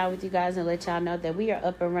to sit down with you guys and let y'all know that we are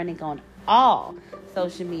up and running on all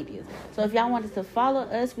social medias. So if y'all wanted to follow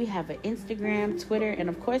us, we have an Instagram, Twitter, and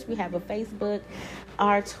of course we have a Facebook.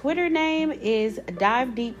 Our Twitter name is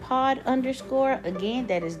Dive Deep Pod _. Again,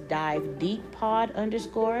 that is Dive Deep Pod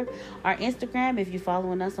 _. Our Instagram, if you're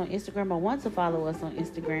following us on Instagram or want to follow us on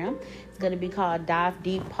Instagram, it's going to be called Dive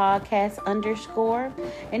Deep Podcast _.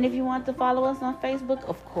 And if you want to follow us on Facebook,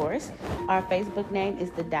 of course, our Facebook name is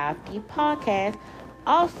the Dive Deep Podcast.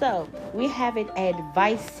 Also, we have an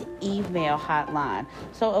advice email hotline.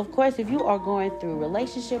 So, of course, if you are going through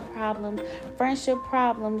relationship problems, friendship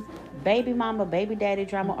problems, baby mama, baby daddy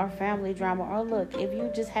drama, or family drama, or look, if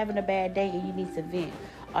you're just having a bad day and you need to vent,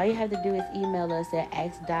 all you have to do is email us at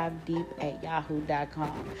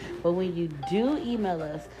axdivedeep@yahoo.com. But when you do email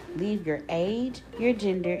us, leave your age, your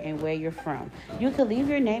gender, and where you're from. You can leave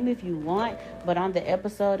your name if you want, but on the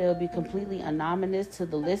episode, it'll be completely anonymous to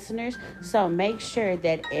the listeners. So make sure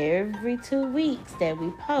that every 2 weeks that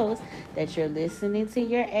we post that you're listening to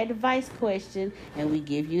your advice question and we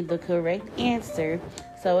give you the correct answer.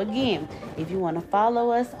 So again, if you want to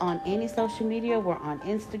follow us on any social media, we're on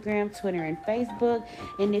Instagram, Twitter, and Facebook.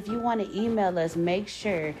 And if you want to email us, make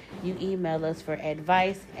sure you email us for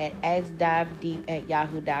advice at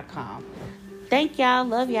axdivedeep@yahoo.com. Thank y'all.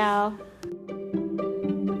 Love y'all.